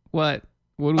on. What?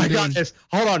 What are we I doing? got this.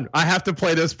 Hold on. I have to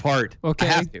play this part. Okay.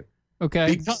 I have to.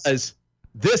 Okay. Because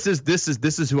this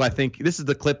is who I think, this is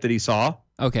the clip that he saw.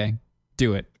 Okay.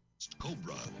 Do it.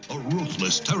 Cobra, a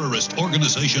ruthless terrorist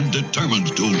organization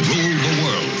determined to rule the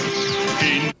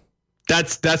world.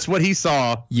 That's what he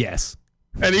saw. Yes.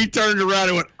 And he turned around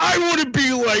and went, I want to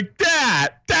be like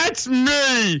that. That's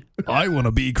me. I want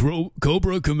to be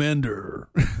Cobra Commander.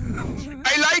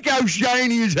 I like how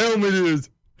shiny his helmet is.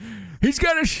 He's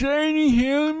got a shiny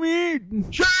helmet.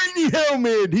 Shiny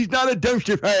helmet. He's not a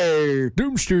dumpster fire.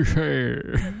 Dumpster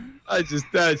fire. That's just.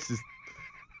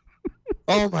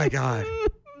 Oh my God.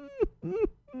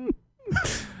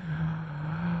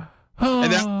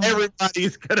 And now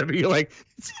everybody's going to be like,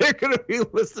 they're going to be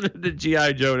listening to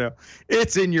G.I. Joe now.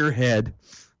 It's in your head.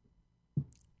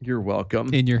 You're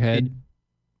welcome. In your head.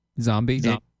 Zombie.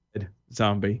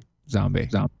 Zombie.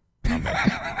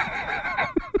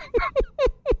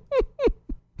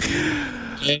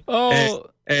 Oh.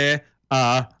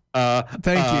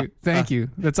 Thank you.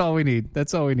 That's all we need.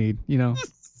 You know,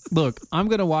 look, I'm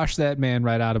going to wash that man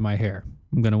right out of my hair.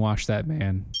 I'm going to wash that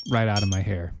man right out of my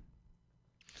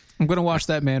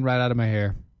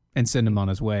hair and send him on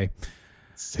his way.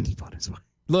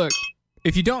 Look,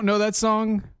 if you don't know that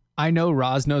song, I know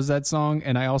Roz knows that song,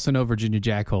 and I also know Virginia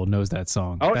Jackhole knows that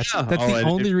song. Oh, that's yeah. the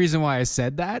only reason why I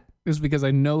said that is because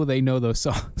I know they know those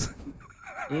songs.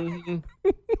 Mm-hmm.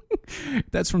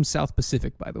 That's from South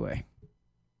Pacific, by the way.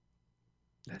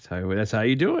 That's how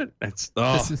you do it. That's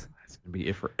gonna be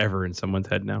it forever in someone's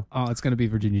head now. Oh, it's gonna be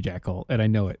Virginia Jackhole, and I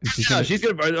know it. And she's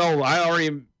gonna. Oh, I already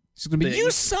am. She's gonna be,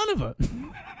 you son of a.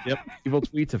 Yep, evil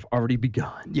tweets have already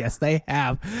begun. Yes, they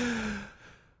have.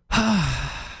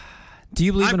 Do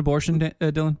you believe in abortion,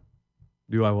 Dylan?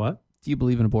 Do I what? Do you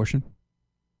believe in abortion?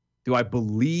 Do I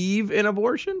believe in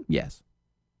abortion? Yes.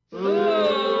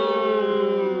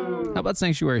 How about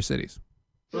sanctuary cities?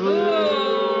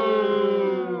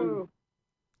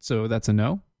 So that's a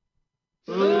no?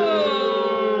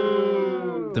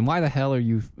 Then why the hell are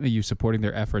you supporting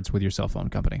their efforts with your cell phone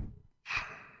company?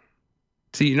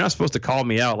 See, you're not supposed to call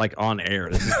me out like on air.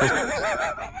 This is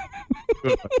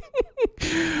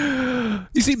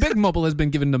You see, Big Mobile has been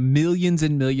given the millions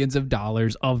and millions of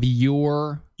dollars of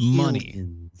your money.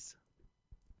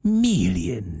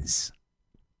 Millions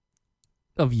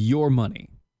of your money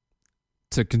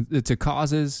to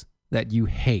causes that you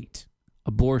hate.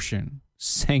 Abortion,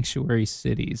 sanctuary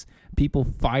cities, people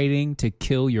fighting to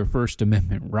kill your First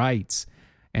Amendment rights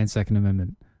and Second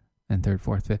Amendment and Third,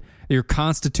 Fourth, Fifth. Your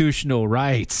constitutional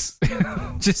rights.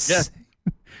 Just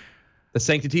the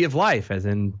sanctity of life, as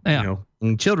in,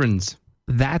 in children's.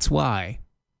 That's why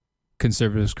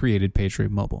conservatives created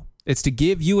Patriot Mobile. It's to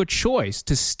give you a choice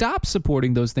to stop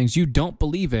supporting those things you don't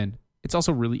believe in. It's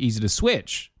also really easy to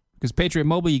switch because Patriot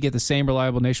Mobile, you get the same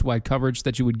reliable nationwide coverage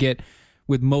that you would get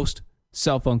with most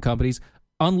cell phone companies.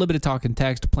 Unlimited talk and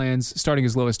text plans starting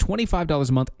as low as $25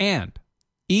 a month, and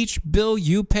each bill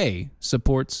you pay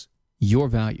supports your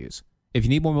values. If you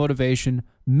need more motivation,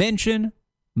 mention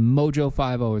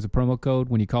Mojo50 as a promo code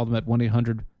when you call them at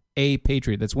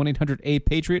 1-800-A-PATRIOT. That's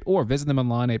 1-800-A-PATRIOT, or visit them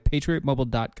online at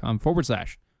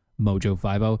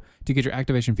patriotmobile.com/Mojo50 to get your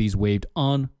activation fees waived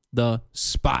on the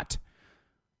spot.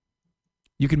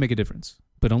 You can make a difference,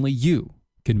 but only you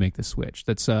can make the switch.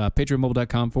 That's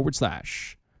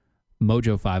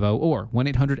patriotmobile.com/Mojo50 or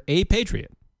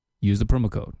 1-800-A-PATRIOT. Use the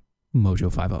promo code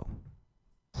Mojo50.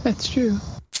 That's true.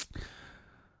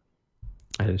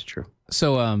 That is true.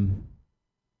 So,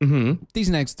 these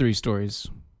next three stories,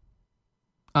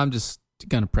 I'm just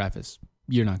going to preface,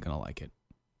 you're not going to like it.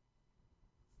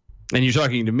 And you're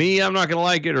talking to me, I'm not going to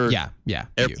like it? Or yeah.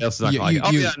 Everybody else is not going to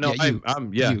like it. I'm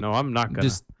not going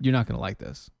to. You're not going to like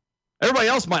this. Everybody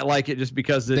else might like it just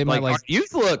because they might like.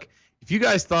 Look, if you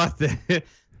guys thought that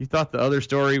you thought the other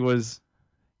story was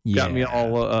got me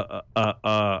all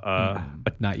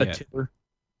not yet. Tipper.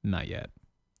 Not yet.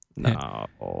 No.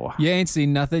 You ain't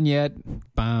seen nothing yet.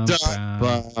 Bum,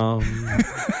 bum.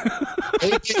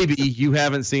 Hey, baby, you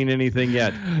haven't seen anything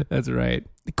yet. That's right.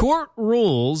 The court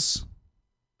rules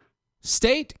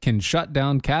state can shut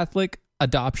down Catholic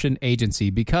adoption agency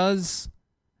because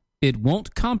it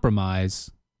won't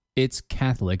compromise its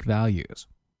Catholic values.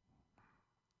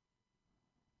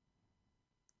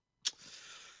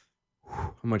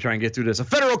 I'm going to try and get through this. A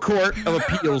federal court of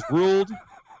appeals ruled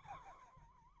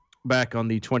back on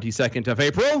the 22nd of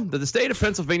April that the state of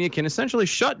Pennsylvania can essentially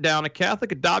shut down a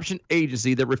Catholic adoption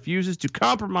agency that refuses to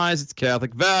compromise its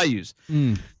Catholic values.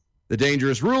 The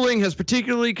dangerous ruling has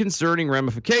particularly concerning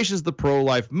ramifications of the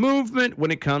pro-life movement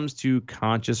when it comes to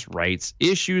conscious rights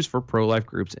issues for pro-life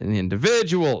groups and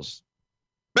individuals.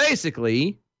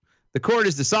 Basically, the court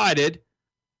has decided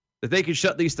that they can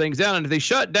shut these things down, and if they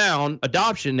shut down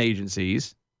adoption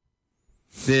agencies,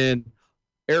 then,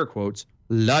 air quotes,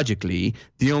 logically,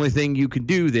 the only thing you can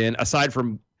do then, aside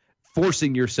from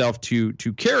forcing yourself to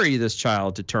carry this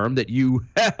child to term that you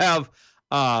have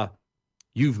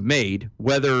you've made,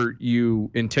 whether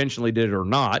you intentionally did it or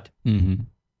not,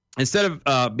 instead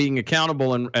of being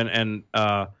accountable and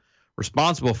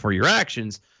responsible for your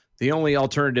actions, the only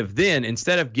alternative then,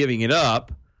 instead of giving it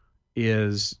up,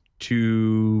 is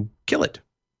to kill it.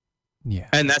 Yeah.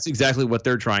 And that's exactly what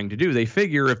they're trying to do. They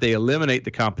figure if they eliminate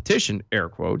the competition, air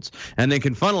quotes, and they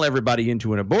can funnel everybody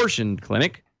into an abortion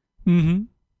clinic,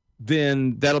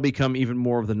 then that'll become even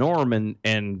more of the norm.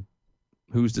 And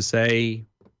who's to say?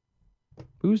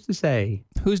 Who's to say?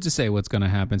 Who's to say what's going to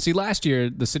happen? See, last year,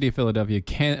 the city of Philadelphia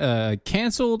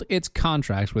canceled its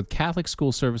contracts with Catholic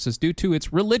school services due to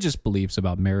its religious beliefs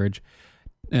about marriage,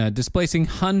 displacing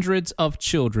hundreds of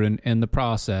children in the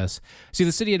process. See,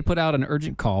 the city had put out an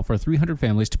urgent call for 300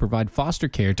 families to provide foster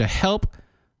care to help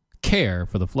care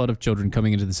for the flood of children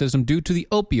coming into the system due to the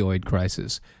opioid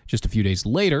crisis. Just a few days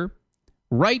later,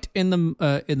 right in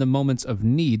the moments of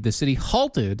need, the city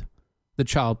halted the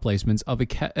child placements of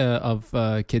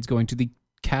kids going to the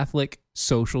Catholic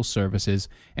Social Services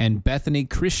and Bethany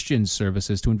Christian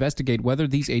Services to investigate whether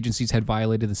these agencies had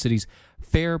violated the city's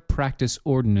fair practice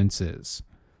ordinances,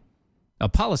 a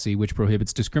policy which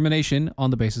prohibits discrimination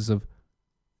on the basis of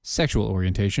sexual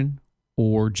orientation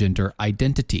or gender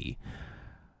identity.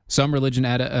 Some religion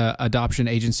adoption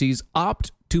agencies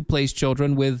opt to place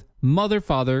children with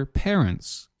mother-father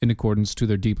parents in accordance to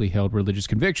their deeply held religious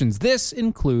convictions. This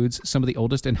includes some of the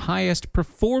oldest and highest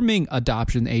performing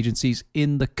adoption agencies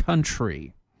in the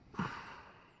country.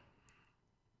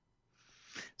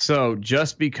 So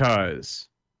just because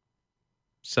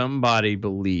somebody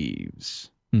believes,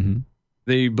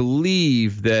 they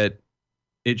believe that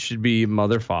it should be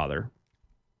mother-father,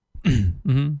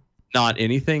 not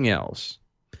anything else,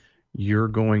 you're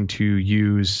going to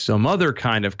use some other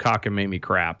kind of cockamamie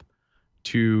crap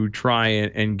to try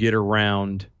and get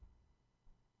around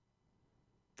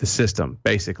the system.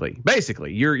 Basically,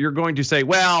 you're going to say,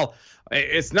 well,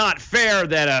 it's not fair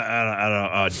that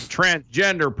a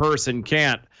transgender person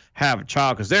can't have a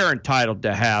child because they're entitled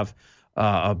to have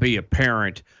be a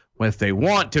parent if they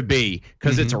want to be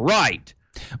because it's a right.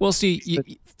 Well, see,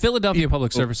 Philadelphia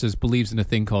Public Services believes in a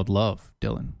thing called love,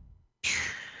 Dylan.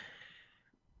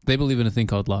 They believe in a thing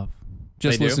called love.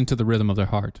 Just listen to the rhythm of their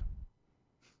heart.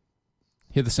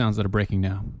 Hear the sounds that are breaking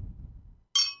now.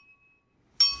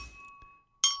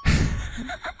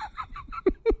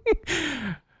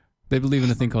 They believe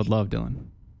in a thing called love, Dylan.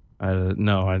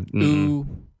 No. Ooh,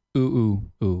 ooh,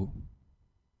 ooh, ooh.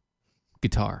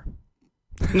 Guitar.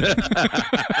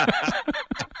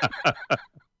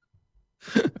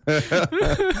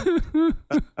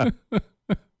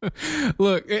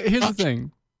 Look, here's the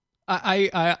thing.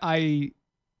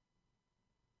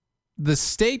 The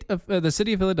state of the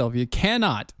city of Philadelphia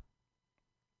cannot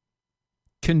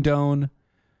condone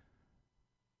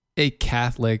a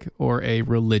Catholic or a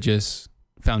religious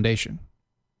foundation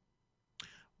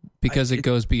because it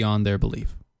goes beyond their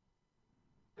belief.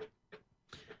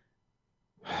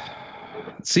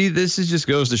 See, this just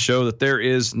goes to show that there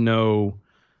is no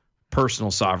personal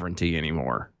sovereignty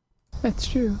anymore. That's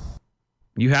true.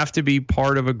 You have to be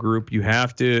part of a group. You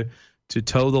have to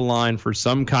toe the line for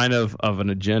some kind of an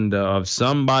agenda of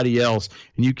somebody else.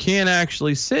 And you can't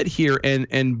actually sit here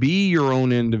and be your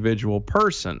own individual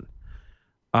person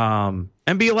and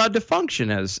be allowed to function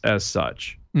as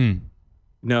such.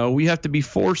 No, we have to be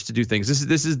forced to do things.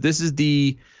 This is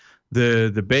the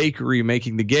bakery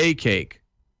making the gay cake.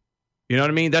 You know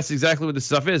what I mean? That's exactly what this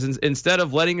stuff is. Instead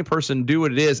of letting a person do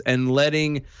what it is and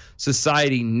letting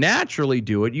society naturally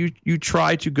do it, you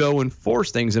try to go and force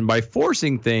things. And by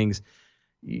forcing things,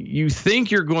 you think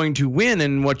you're going to win,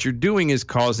 and what you're doing is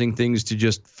causing things to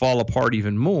just fall apart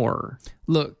even more.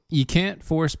 Look, you can't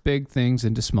force big things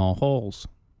into small holes.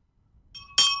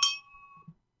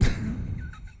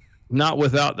 Not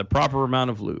without the proper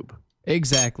amount of lube.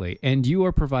 Exactly. And you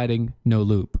are providing no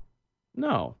lube.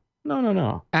 No.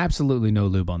 Absolutely no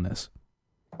lube on this.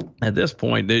 At this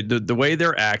point, the way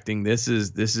they're acting, this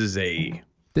is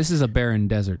a barren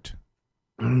desert.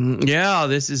 Yeah,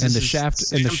 this is the shaft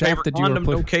that you were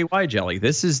pushing. KY jelly.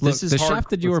 This is the shaft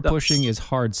that you were pushing is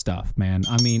hard stuff, man.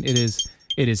 I mean, it is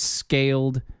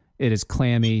scaled, it is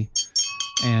clammy,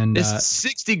 and it's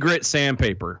 60 grit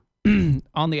sandpaper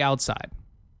on the outside.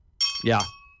 Yeah.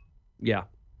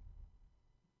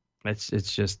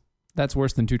 It's just that's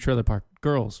worse than 2 Trailer Park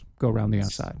Girls go around the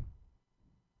outside.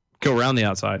 Go around the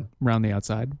outside. Around the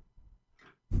outside.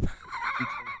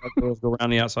 Girls go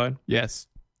around the outside. Yes.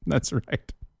 That's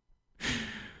right.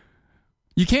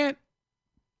 You can't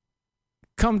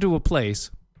come to a place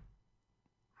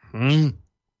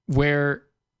where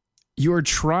you're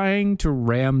trying to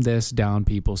ram this down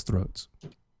people's throats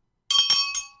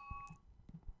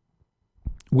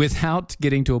without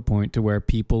getting to a point to where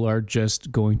people are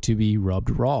just going to be rubbed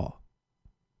raw.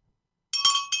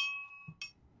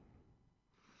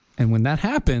 And when that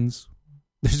happens,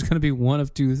 there's going to be one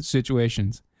of 2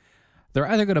 situations. They're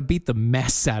either going to beat the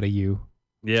mess out of you.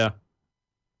 Yeah.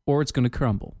 Or it's going to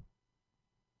crumble.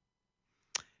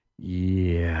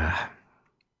 Yeah.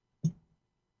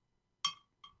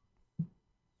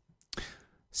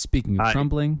 Speaking of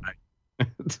crumbling,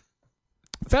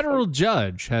 federal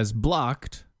judge has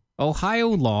blocked Ohio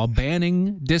law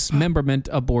banning dismemberment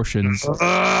abortions,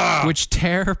 which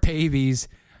tear babies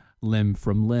limb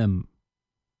from limb.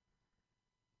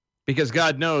 Because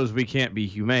God knows we can't be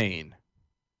humane.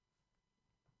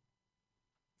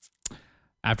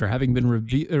 After having been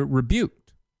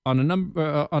rebuked on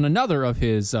another of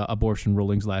his abortion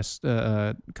rulings last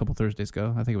couple Thursdays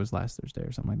ago, I think it was last Thursday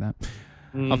or something like that,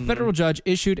 a federal judge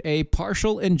issued a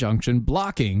partial injunction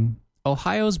blocking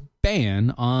Ohio's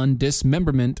ban on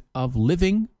dismemberment of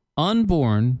living,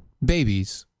 unborn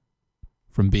babies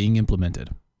from being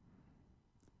implemented.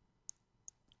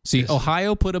 See,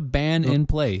 Ohio put a ban in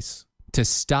place to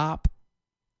stop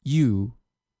you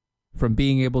from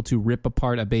being able to rip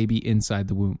apart a baby inside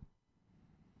the womb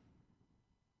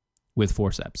with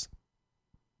forceps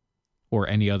or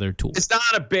any other tool. It's not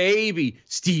a baby,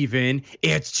 Steven.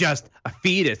 It's just a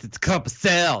fetus. It's a couple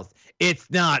cells. It's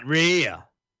not real.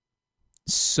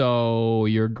 So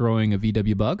you're growing a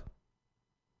VW bug?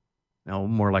 No,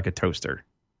 more like a toaster.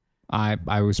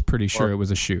 I was pretty sure it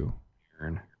was a shoe.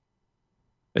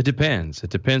 It depends. It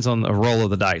depends on the roll of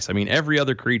the dice. I mean, every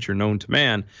other creature known to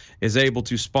man is able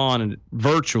to spawn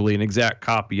virtually an exact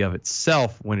copy of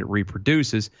itself when it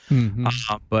reproduces. Mm-hmm.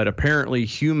 But apparently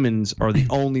humans are the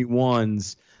only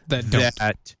ones that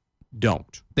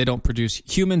don't. They don't produce.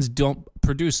 Humans don't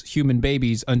produce human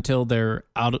babies until they're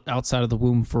outside of the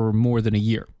womb for more than a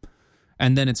year.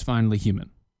 And then it's finally human.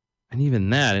 And even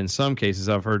that, in some cases,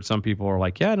 I've heard some people are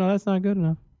like, yeah, no, that's not good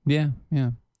enough. Yeah.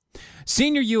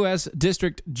 Senior U.S.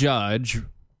 District Judge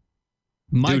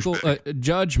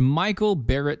Judge Michael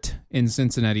Barrett in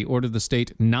Cincinnati ordered the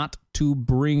state not to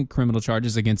bring criminal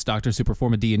charges against Dr.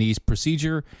 Superforma D&E's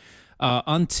procedure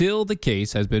until the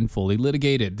case has been fully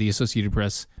litigated, the Associated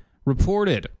Press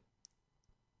reported.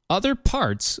 Other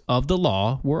parts of the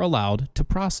law were allowed to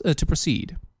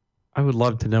proceed. I would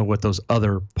love to know what those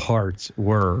other parts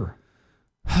were.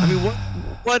 I mean,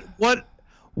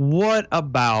 what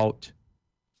about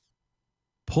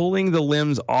pulling the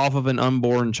limbs off of an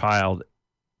unborn child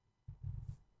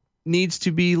needs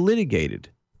to be litigated?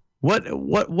 What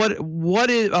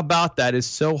is about that is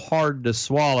so hard to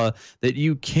swallow that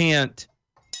you can't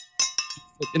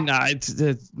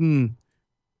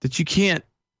that you can't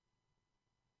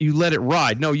you let it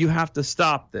ride. No, you have to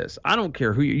stop this. I don't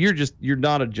care who you're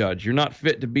not a judge. You're not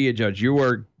fit to be a judge. You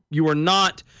are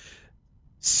not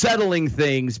settling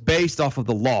things based off of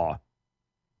the law.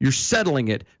 You're settling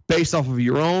it based off of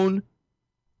your own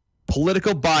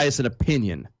political bias and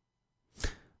opinion.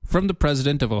 From the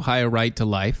president of Ohio Right to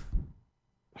Life,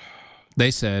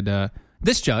 they said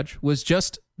this judge was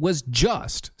just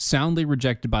soundly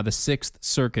rejected by the Sixth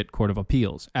Circuit Court of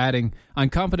Appeals, adding, "I'm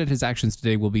confident his actions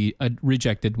today will be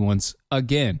rejected once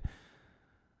again."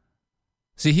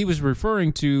 See, he was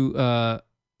referring to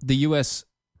the U.S.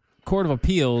 Court of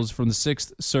Appeals from the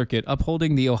Sixth Circuit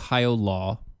upholding the Ohio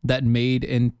law that made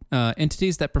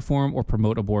entities that perform or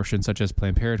promote abortion, such as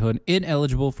Planned Parenthood,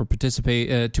 ineligible for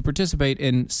to participate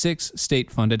in 6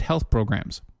 state-funded health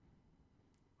programs.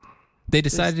 They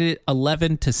decided it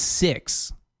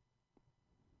 11-6.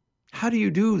 How do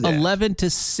you do that?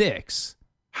 11-6.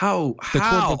 How?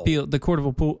 The Court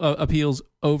of Appeals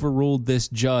overruled this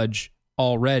judge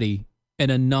already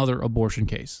in another abortion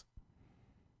case.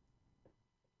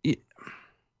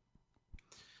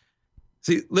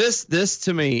 See, this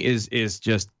to me is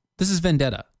just... This is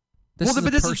vendetta. This is a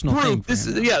personal thing for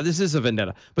him. This is a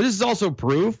vendetta. But this is also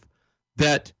proof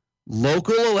that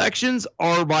local elections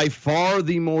are by far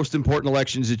the most important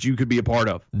elections that you could be a part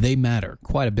of. They matter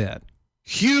quite a bit.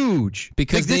 Huge.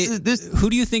 Because who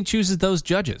do you think chooses those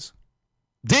judges?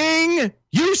 Ding!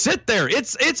 You sit there.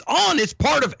 It's on. It's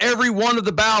part of every one of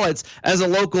the ballots as a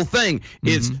local thing.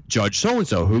 It's Judge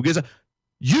so-and-so who gets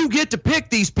you get to pick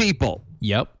these people.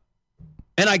 Yep.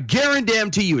 And I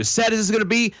guarantee you, as sad as it's going to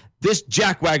be, this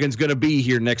jackwagon's going to be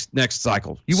here next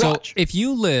cycle. You watch. If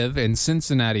you live in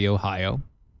Cincinnati, Ohio,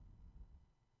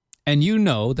 and you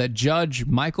know that Judge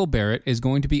Michael Barrett is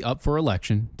going to be up for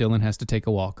election, Dylan has to take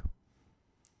a walk.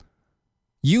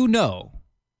 You know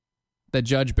that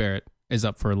Judge Barrett is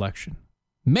up for election.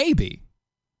 Maybe,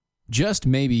 just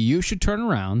maybe, you should turn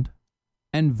around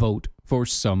and vote for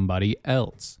somebody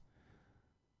else.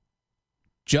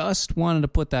 Just wanted to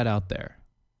put that out there.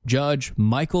 Judge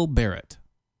Michael Barrett.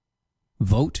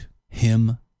 Vote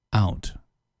him out.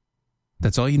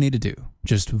 That's all you need to do.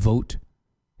 Just vote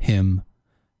him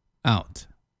out.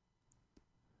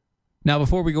 Now,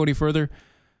 before we go any further,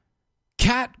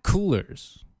 Cat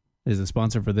Coolers is the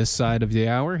sponsor for this side of the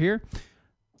hour here.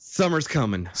 Summer's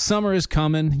coming. Summer is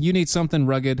coming. You need something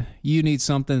rugged. You need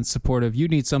something supportive. You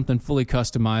need something fully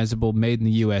customizable, made in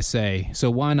the USA.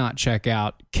 So why not check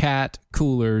out Cat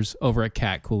Coolers over at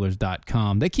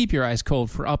catcoolers.com. They keep your ice cold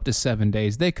for up to 7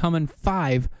 days. They come in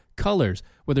 5 colors,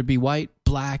 whether it be white,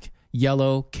 black,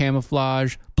 yellow,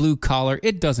 camouflage, blue collar.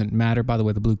 It doesn't matter, by the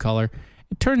way, the blue color.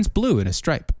 It turns blue in a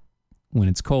stripe when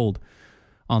it's cold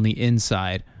on the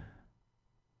inside.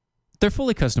 They're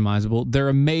fully customizable. They're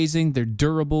amazing. They're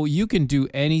durable. You can do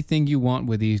anything you want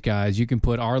with these guys. You can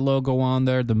put our logo on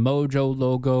there, the Mojo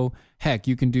logo. Heck,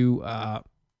 you can do,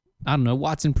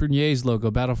 Watson Prunier's logo,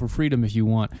 Battle for Freedom, if you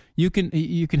want. You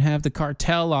can have the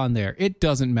cartel on there. It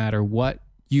doesn't matter what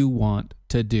you want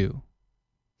to do.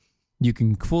 You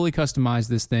can fully customize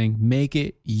this thing. Make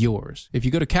it yours. If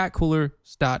you go to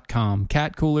catcoolers.com,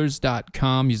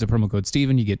 use the promo code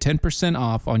Steven, you get 10%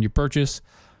 off on your purchase.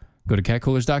 Go to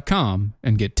catcoolers.com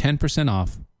and get 10%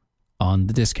 off on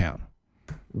the discount.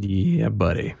 Yeah,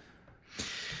 buddy.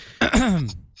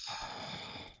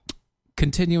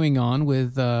 Continuing on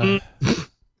with...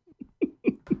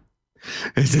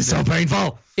 Is this so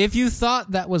painful? If you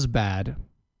thought that was bad...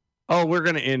 Oh, we're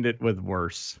going to end it with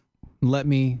worse. Let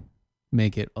me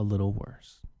make it a little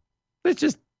worse. Let's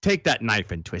just take that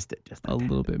knife and twist it just a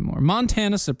little bit more.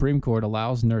 Montana Supreme Court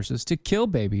allows nurses to kill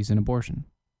babies in abortion.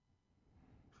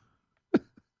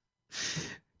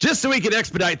 Just so we can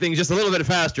expedite things just a little bit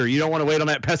faster. You don't want to wait on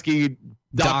that pesky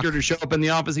doctor to show up in the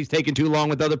office. He's taking too long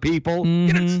with other people.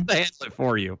 Get him to handle it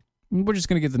for you. We're just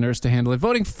going to get the nurse to handle it.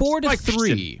 Voting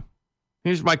 4-3.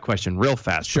 Here's my question real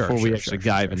fast before we actually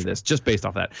dive into this, just based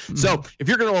off that. So if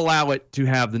you're going to allow it to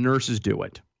have the nurses do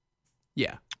it.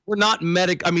 Yeah. We're not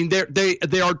medic. I mean,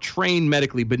 they are trained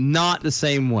medically, but not the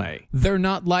same way. They're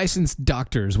not licensed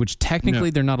doctors, which technically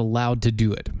they're not allowed to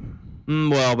do it.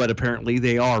 Well, but apparently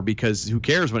they are, because who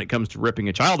cares when it comes to ripping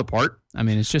a child apart? I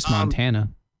mean, it's just Montana.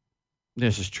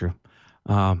 This is true.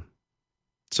 So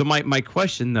my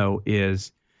question, though,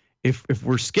 is if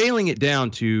we're scaling it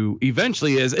down to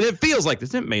eventually and it feels like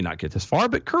this, it may not get this far,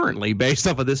 but currently, based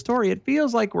off of this story, it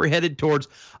feels like we're headed towards,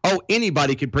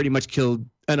 anybody could pretty much kill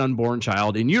an unborn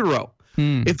child in utero.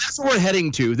 If that's what we're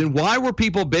heading to, then why were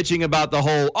people bitching about the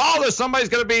whole, there's somebody's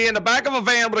going to be in the back of a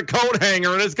van with a coat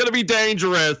hanger and it's going to be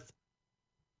dangerous?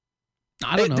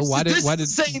 I don't know. This is the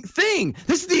same thing.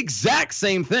 This is the exact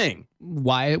same thing.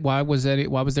 Why was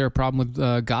there a problem with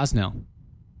Gosnell?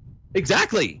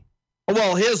 Exactly.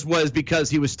 Well, his was because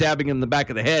he was stabbing him in the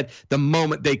back of the head the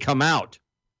moment they come out.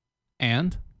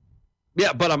 And?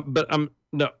 Yeah,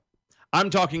 I'm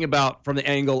talking about from the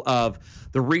angle of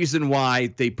the reason why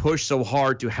they push so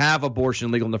hard to have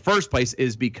abortion legal in the first place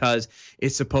is because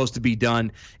it's supposed to be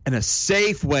done in a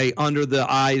safe way under the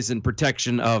eyes and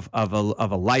protection of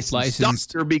a licensed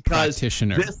doctor, because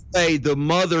this way the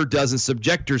mother doesn't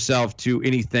subject herself to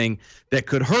anything that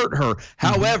could hurt her.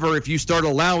 However, if you start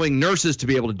allowing nurses to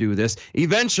be able to do this,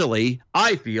 eventually,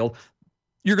 I feel,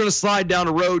 you're going to slide down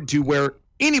a road to where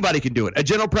anybody can do it. A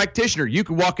general practitioner, you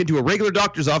can walk into a regular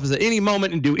doctor's office at any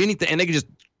moment and do anything, and they can just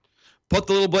put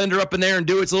the little blender up in there and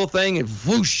do its little thing and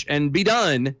whoosh and be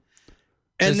done.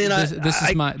 And this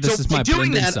is my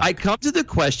doing that. I come to the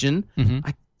question.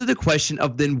 I come to the question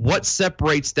of then what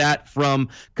separates that from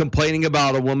complaining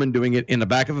about a woman doing it in the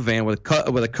back of a van with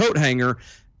a coat hanger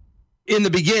in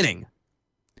the beginning.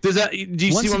 Do you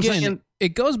see what I'm saying? It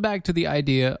goes back to the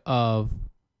idea of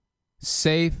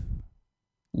safe,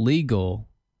 legal,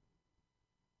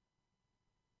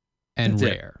 and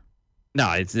rare. No,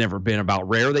 it's never been about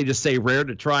rare. They just say rare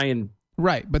to try and...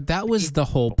 Right, but that was the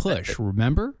whole push,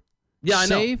 remember? Yeah, I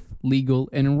know. Safe, legal,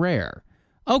 and rare.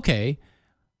 Okay.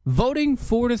 Voting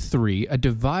 4-3, a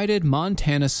divided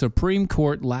Montana Supreme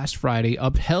Court last Friday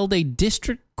upheld a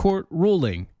district court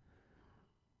ruling,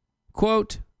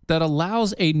 quote, that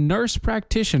allows a nurse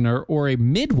practitioner or a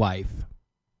midwife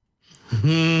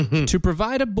to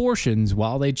provide abortions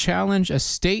while they challenge a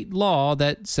state law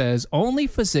that says only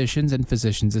physicians and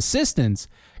physicians' assistants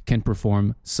can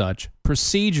perform such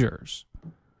procedures.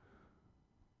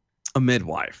 A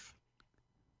midwife.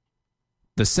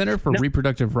 The Center for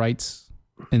Reproductive Rights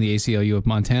in the ACLU of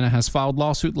Montana has filed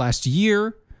lawsuit last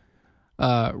year,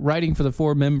 writing for the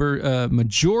 4-member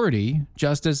majority.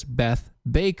 Justice Beth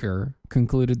Baker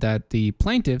concluded that the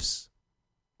plaintiffs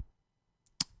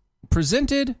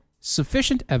presented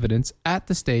sufficient evidence at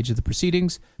the stage of the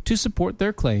proceedings to support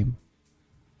their claim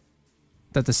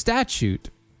that the statute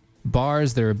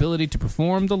bars their ability to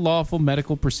perform the lawful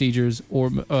medical procedures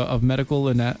or of medical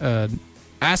and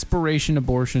aspiration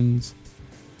abortions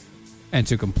and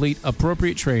to complete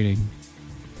appropriate training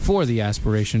for the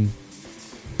aspiration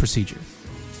procedure.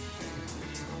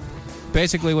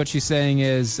 Basically, what she's saying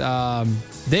is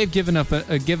they've given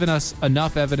us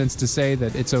enough evidence to say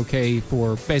that it's okay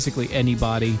for basically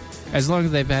anybody, as long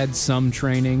as they've had some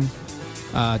training,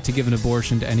 to give an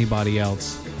abortion to anybody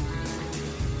else.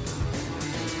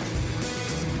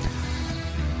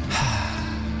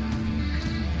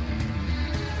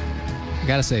 I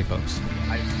gotta say, folks.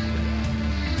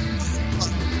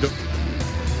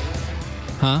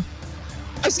 Huh?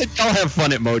 I said y'all have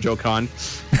fun at MojoCon.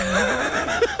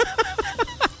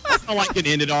 That's all I can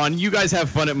end it on. You guys have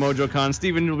fun at MojoCon.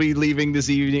 Steven will be leaving this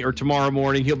evening or tomorrow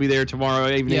morning. He'll be there tomorrow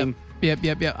evening. Yep.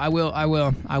 I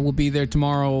will be there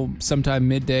tomorrow sometime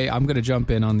midday. I'm gonna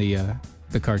jump in on the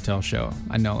cartel show.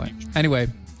 I know it. Anyway,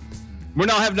 we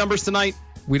don't have numbers tonight.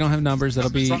 We don't have numbers.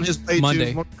 That'll be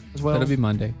Monday. As well. That'll be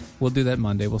Monday. We'll do that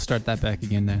Monday. We'll start that back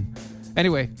again then.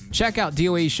 Anyway, check out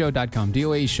DOAEshow.com.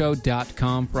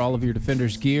 DOAEshow.com for all of your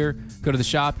Defenders gear. Go to the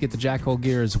shop, get the Jackhole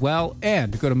gear as well,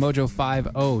 and go to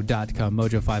Mojo50.com.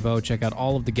 Mojo50. Check out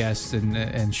all of the guests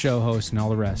and show hosts and all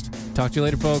the rest. Talk to you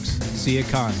later, folks. See you at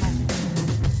con.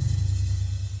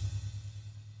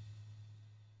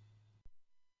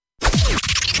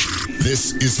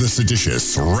 This is the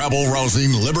seditious,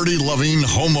 rabble-rousing, liberty-loving,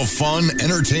 home of fun,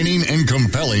 entertaining, and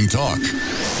compelling talk.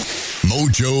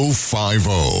 Mojo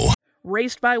 50.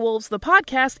 Raised by Wolves, the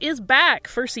podcast, is back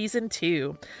for Season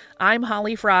 2. I'm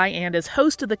Holly Fry, and as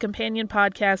host of the companion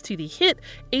podcast to the hit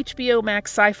HBO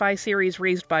Max sci-fi series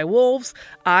Raised by Wolves,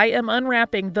 I am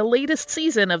unwrapping the latest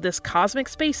season of this cosmic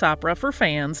space opera for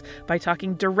fans by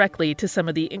talking directly to some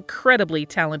of the incredibly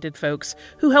talented folks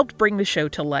who helped bring the show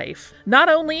to life. Not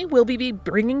only will we be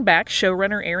bringing back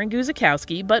showrunner Aaron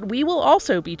Guzikowski, but we will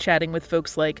also be chatting with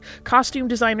folks like costume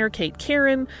designer Kate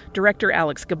Karen, director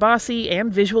Alex Gabassi,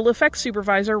 and visual effects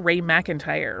supervisor Ray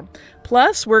McIntyre.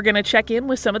 Plus, we're going to check in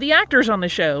with some of the actors on the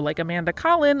show, like Amanda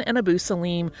Collin and Abu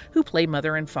Salim, who play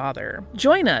mother and father.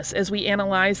 Join us as we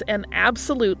analyze an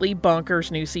absolutely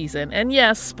bonkers new season. And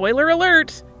yes, spoiler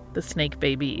alert, the snake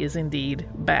baby is indeed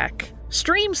back.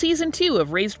 Stream Season 2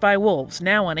 of Raised by Wolves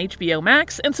now on HBO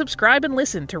Max, and subscribe and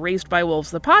listen to Raised by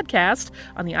Wolves, the podcast,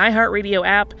 on the iHeartRadio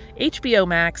app, HBO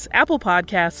Max, Apple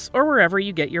Podcasts, or wherever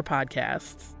you get your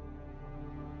podcasts.